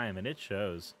entire time, and it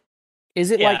shows. Is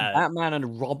it like Yeah. Batman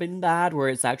and Robin bad, where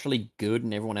it's actually good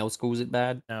and everyone else calls it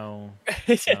bad? No.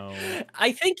 No.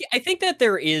 I think that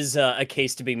there is a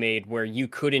case to be made where you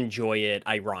could enjoy it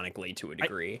ironically to a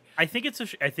degree. I think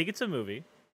it's a movie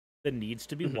that needs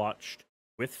to be Mhm. watched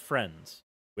with friends,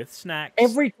 with snacks.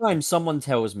 Every time someone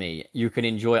tells me you can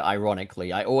enjoy it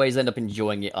ironically, I always end up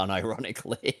enjoying it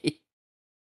unironically.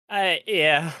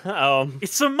 Yeah.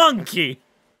 It's a monkey.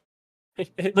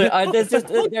 There's just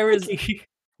Monkey.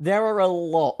 there are a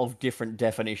lot of different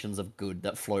definitions of good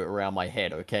that float around my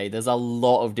head. Okay, there's a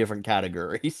lot of different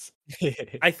categories.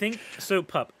 I think so.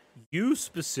 Pup, you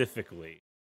specifically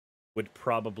would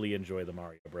probably enjoy the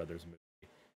Mario Brothers movie.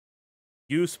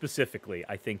 You specifically,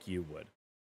 I think you would.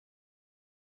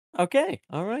 Okay,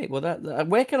 all right. Well,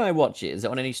 where can I watch it? Is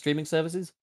it on any streaming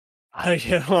services?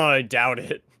 I doubt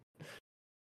it.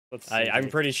 Let's see. I'm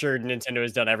pretty sure Nintendo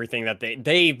has done everything that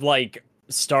they like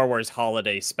Star Wars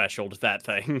Holiday specialed that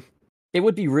thing. It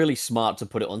would be really smart to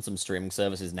put it on some streaming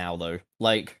services now, though.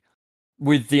 Like,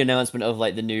 with the announcement of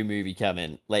like the new movie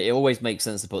coming, like it always makes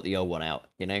sense to put the old one out,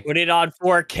 you know? Put it on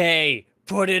 4K.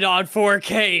 Put it on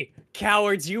 4K.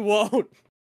 Cowards, you won't.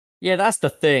 Yeah, that's the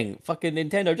thing. Fucking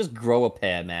Nintendo, just grow a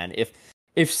pair, man. If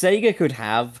Sega could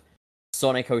have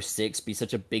Sonic 06 be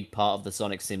such a big part of the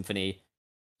Sonic Symphony,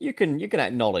 you can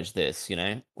acknowledge this, you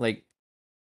know? Like,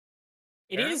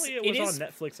 Apparently it was on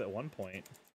Netflix at one point.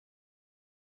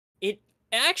 It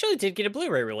actually did get a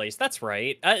Blu-ray release. That's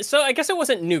right. So I guess it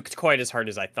wasn't nuked quite as hard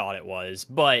as I thought it was,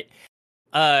 but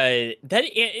I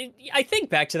think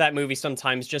back to that movie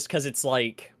sometimes just because it's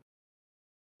like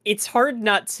it's hard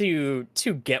not to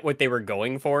get what they were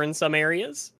going for in some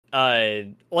areas.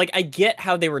 Like I get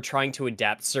how they were trying to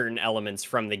adapt certain elements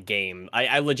from the game.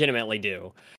 I legitimately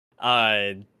do.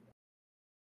 It's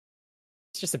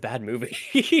just a bad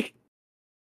movie.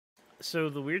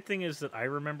 So the weird thing is that I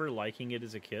remember liking it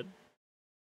as a kid.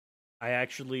 I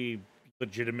actually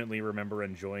legitimately remember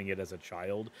enjoying it as a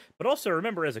child, but also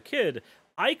remember as a kid,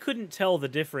 I couldn't tell the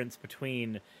difference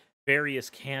between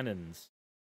various canons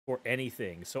or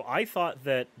anything. So I thought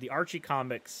that the Archie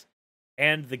comics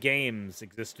and the games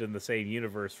existed in the same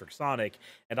universe for Sonic,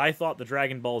 and I thought the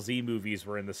Dragon Ball Z movies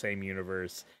were in the same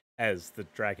universe as the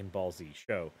Dragon Ball Z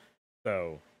show.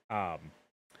 So, I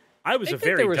was a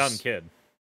very dumb kid.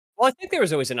 Well, I think there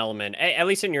was always an element, at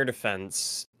least in your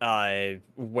defense,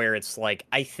 where it's like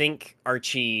I think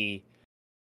Archie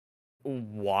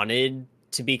wanted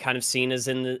to be kind of seen as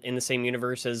in the same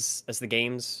universe as the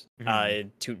games,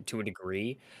 to a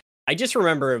degree. I just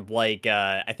remember like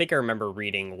I think I remember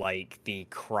reading like the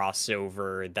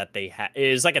crossover that they had.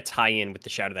 It was like a tie-in with the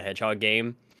Shadow the Hedgehog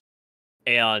game,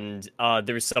 and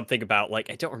there was something about like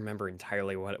I don't remember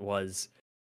entirely what it was,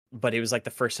 but it was like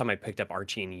the first time I picked up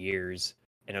Archie in years.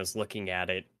 And I was looking at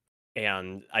it,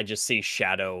 and I just see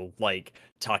Shadow, like,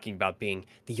 talking about being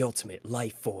the ultimate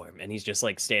life form, and he's just,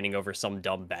 like, standing over some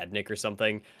dumb badnik or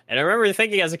something. And I remember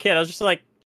thinking as a kid, I was just like,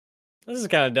 this is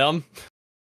kind of dumb.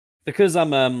 Because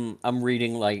I'm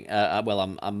reading like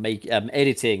I'm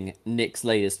editing Nick's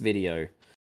latest video.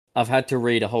 I've had to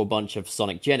read a whole bunch of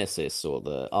Sonic Genesis or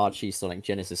the Archie Sonic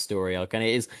Genesis story arc, and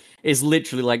it is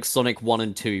literally like Sonic 1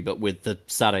 and 2, but with the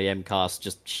Saturday M cast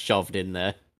just shoved in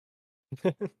there.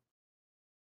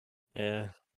 Yeah.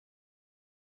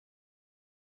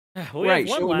 Well, Right,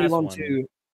 one shall we last move on one. to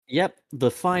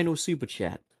the final super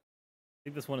chat? I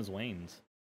think this one is Wayne's.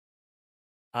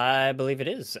 I believe it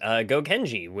is. Go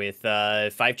Kenji with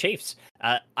 5 chafes.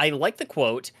 I like the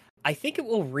quote. I think it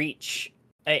will reach...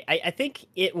 I think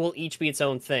it will each be its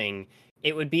own thing.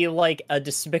 It would be like a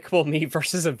Despicable Me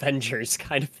versus Avengers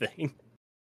kind of thing.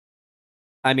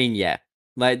 I mean, yeah.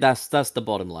 Like, that's the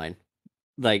bottom line.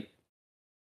 Like,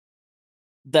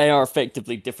 they are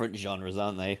effectively different genres,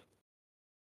 aren't they?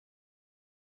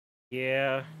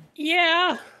 Yeah.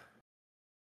 Yeah.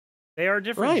 They are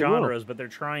different Right, genres, but they're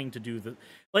trying to do the...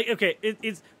 Like, okay,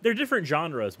 they're different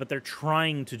genres, but they're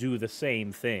trying to do the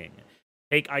same thing.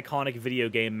 Take iconic video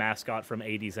game mascot from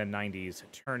 80s and 90s,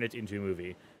 turn it into a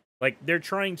movie. Like, they're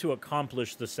trying to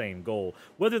accomplish the same goal.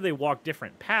 Whether they walk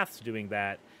different paths doing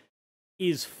that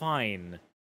is fine.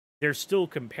 They're still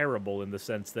comparable in the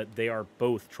sense that they are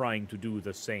both trying to do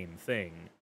the same thing.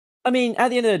 I mean, at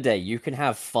the end of the day, you can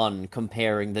have fun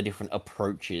comparing the different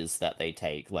approaches that they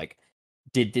take. Like,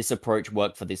 did this approach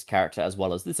work for this character as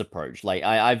well as this approach? Like,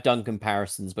 I've done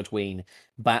comparisons between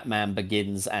Batman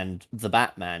Begins and The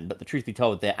Batman, but the truth be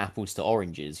told, they're apples to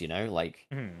oranges, you know? Like...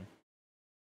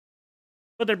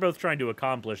 But they're both trying to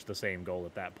accomplish the same goal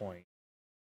at that point.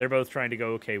 They're both trying to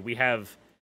go, okay, we have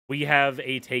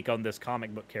a take on this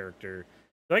comic book character.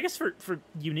 So I guess for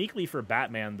uniquely for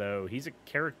Batman, though, he's a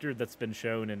character that's been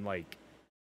shown in, like,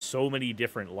 so many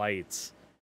different lights.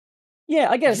 Yeah,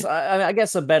 I guess I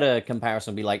guess a better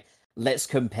comparison would be like, let's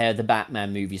compare the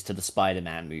Batman movies to the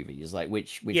Spider-Man movies. Like,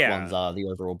 which Yeah. ones are the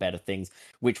overall better things?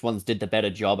 Which ones did the better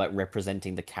job at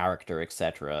representing the character,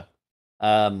 etc.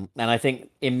 And I think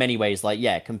in many ways, like,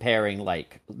 yeah, comparing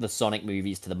like the Sonic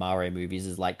movies to the Mario movies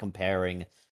is like comparing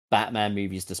Batman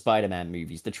movies to Spider-Man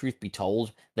movies. The truth be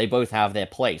told, they both have their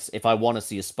place. If I want to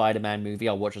see a Spider-Man movie,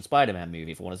 I'll watch a Spider-Man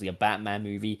movie. If I want to see a Batman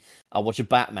movie, I'll watch a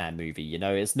Batman movie. You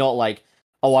know, it's not like,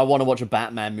 oh, I want to watch a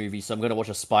Batman movie, so I'm going to watch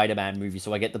a Spider-Man movie,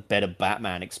 so I get the better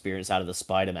Batman experience out of the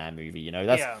Spider-Man movie. You know,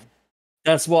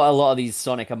 that's what a lot of these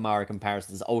Sonic and Mario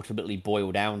comparisons ultimately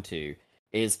boil down to: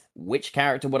 is which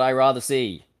character would I rather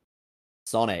see?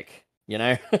 Sonic, you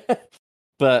know.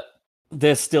 But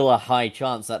there's still a high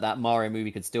chance that that Mario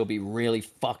movie could still be really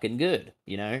fucking good,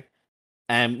 you know.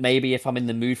 And maybe if I'm in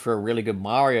the mood for a really good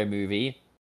Mario movie,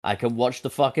 I can watch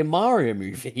the fucking Mario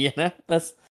movie. You know,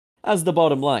 that's the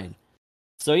bottom line.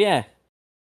 So yeah,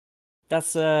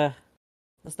 that's now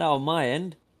on my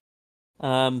end.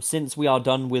 Since we are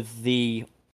done with the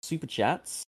super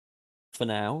chats for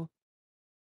now,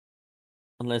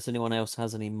 unless anyone else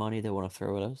has any money they want to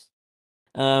throw at us,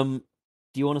 do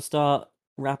you want to start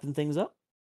wrapping things up?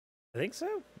 I think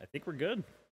so. I think we're good.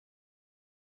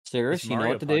 Serious, you know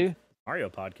what to do. Mario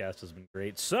podcast has been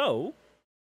great. So,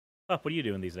 what are you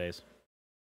doing these days?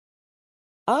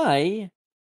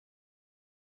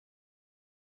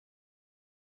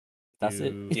 That's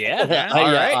it. Yeah.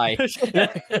 All right.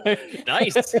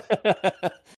 Nice.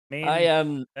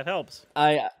 That helps.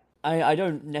 I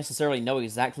don't necessarily know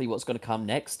exactly what's going to come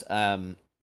next.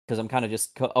 Because I'm kind of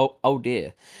just oh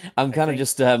dear, I'm kind of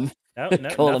just nothing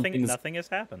has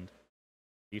happened.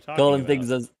 Calling things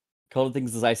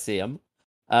as I see them.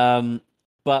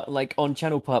 But like on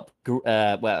Channel Pup,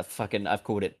 I've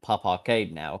called it Pup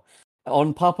Arcade now.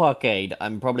 On Pup Arcade,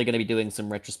 I'm probably going to be doing some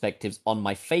retrospectives on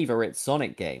my favorite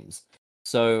Sonic games.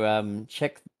 So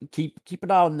keep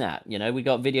an eye on that. You know, we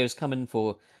got videos coming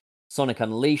for Sonic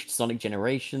Unleashed, Sonic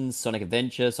Generations, Sonic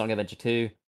Adventure, Sonic Adventure 2.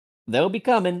 They'll be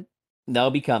coming,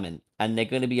 and they're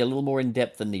going to be a little more in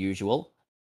depth than the usual.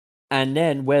 And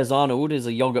then Where's Arnold is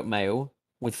a yogurt mail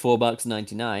with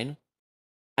 $4.99.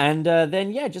 And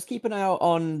then just keep an eye out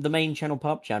on the main Channel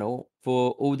Pup channel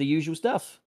for all the usual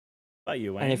stuff. About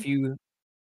you, Wayne? And if you,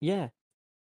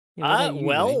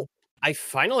 well, I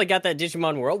finally got that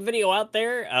Digimon World video out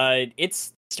there.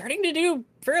 It's starting to do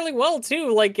fairly well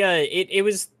too. Like it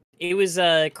was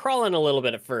crawling a little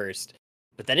bit at first,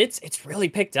 but then it's really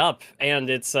picked up, and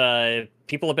it's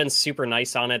people have been super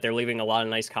nice on it. They're leaving a lot of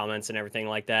nice comments and everything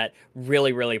like that.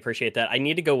 Really, really appreciate that. I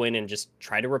need to go in and just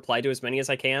try to reply to as many as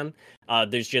I can.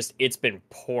 It's been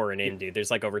pouring in, dude.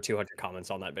 There's like over 200 comments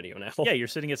on that video now. Yeah, you're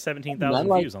sitting at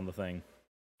 17,000 views on the thing.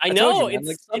 I know,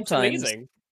 it's amazing.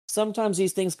 Sometimes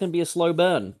these things can be a slow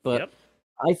burn, but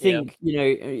I think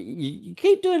you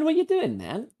keep doing what you're doing,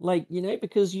 man. Like, you know,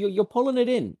 because you're pulling it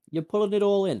in. You're pulling it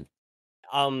all in.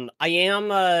 I am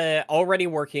already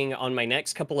working on my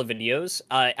next couple of videos.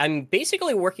 I'm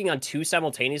basically working on two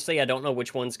simultaneously. I don't know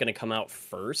which one's going to come out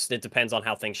first. It depends on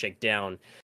how things shake down.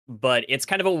 But it's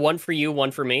kind of a one for you,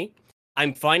 one for me.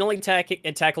 I'm finally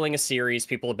tackling a series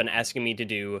people have been asking me to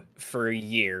do for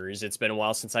years. It's been a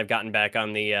while since I've gotten back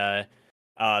on the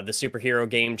superhero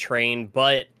game train,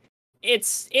 but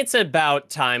it's about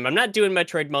time. I'm not doing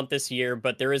Metroid Month this year,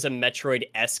 but there is a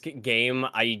Metroid-esque game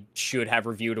I should have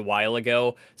reviewed a while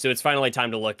ago, so it's finally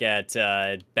time to look at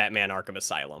Batman Arkham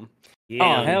Asylum. Yeah.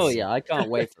 Oh hell yeah! I can't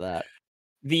wait for that.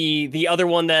 The other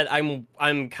one that I'm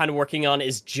kind of working on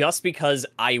is just because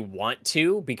I want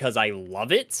to, because I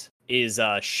love it, is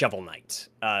Shovel Knight.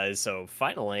 So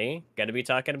finally, got to be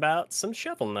talking about some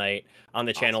Shovel Knight on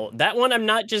the channel. That one, I'm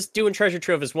not just doing Treasure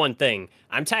Trove as one thing.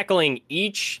 I'm tackling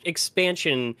each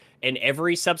expansion and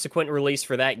every subsequent release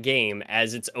for that game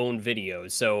as its own video.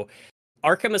 So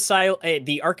Arkham Asylum,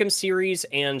 the Arkham series,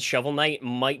 and Shovel Knight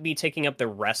might be taking up the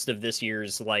rest of this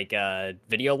year's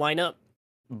video lineup.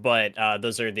 But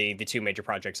those are the two major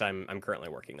projects I'm currently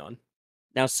working on.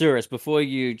 Now, Cirrus, before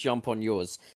you jump on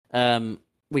yours,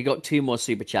 we got 2 more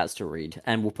super chats to read,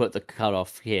 and we'll put the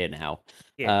cutoff here now.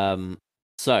 Yeah.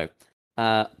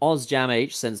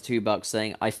 OzJamH sends $2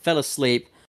 saying, "I fell asleep,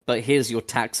 but here's your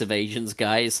tax evasions,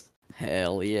 guys."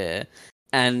 Hell yeah!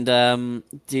 And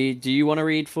do you want to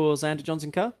read for Xander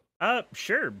Johnson Carr?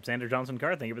 Sure. Xander Johnson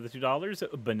Carr, thank you for the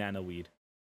 $2. Banana weed.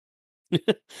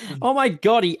 Oh my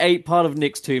god, he ate part of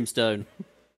Nick's tombstone.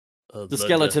 The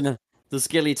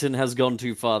skeleton has gone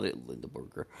too far.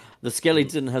 Lindeberger. The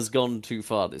skeleton has gone too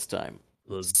far this time.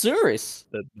 Cirrus,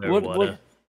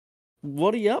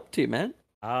 what are you up to, man?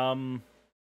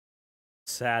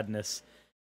 Sadness.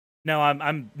 No,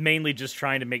 I'm mainly just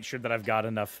trying to make sure that I've got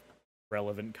enough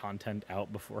relevant content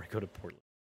out before I go to Portland.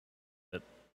 But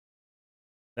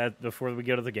that before we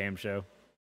go to the game show.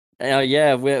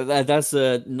 Yeah, that's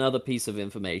another piece of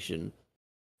information.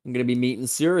 I'm going to be meeting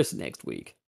Cirrus next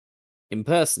week in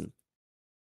person.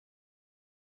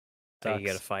 Are you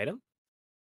gonna Sucks. fight him?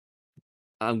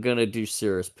 I'm going to do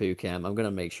Cirrus Poo Cam. I'm going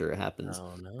to make sure it happens.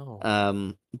 Oh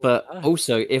no. But Ah.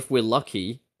 also, if we're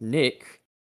lucky, Nick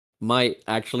might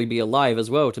actually be alive as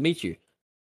well to meet you.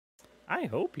 I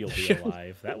hope you'll be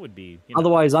alive. That would be. You know,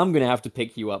 Otherwise, I'm going to have to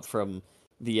pick you up from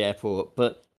the airport,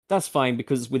 but that's fine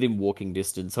because it's within walking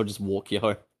distance. I'll just walk you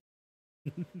home.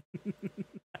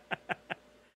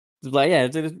 It's like, yeah,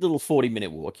 it's a little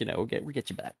 40-minute walk, we'll get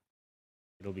you back.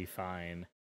 it'll be fine.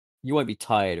 You won't be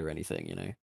tired or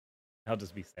anything. I'll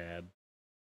just be sad.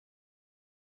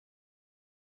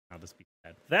 I'll just be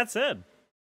sad. That said,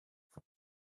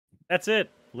 that's it.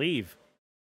 Leave.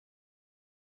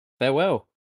 Farewell.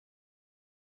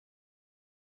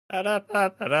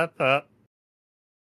 Ba-da-ba-ba-da-ba.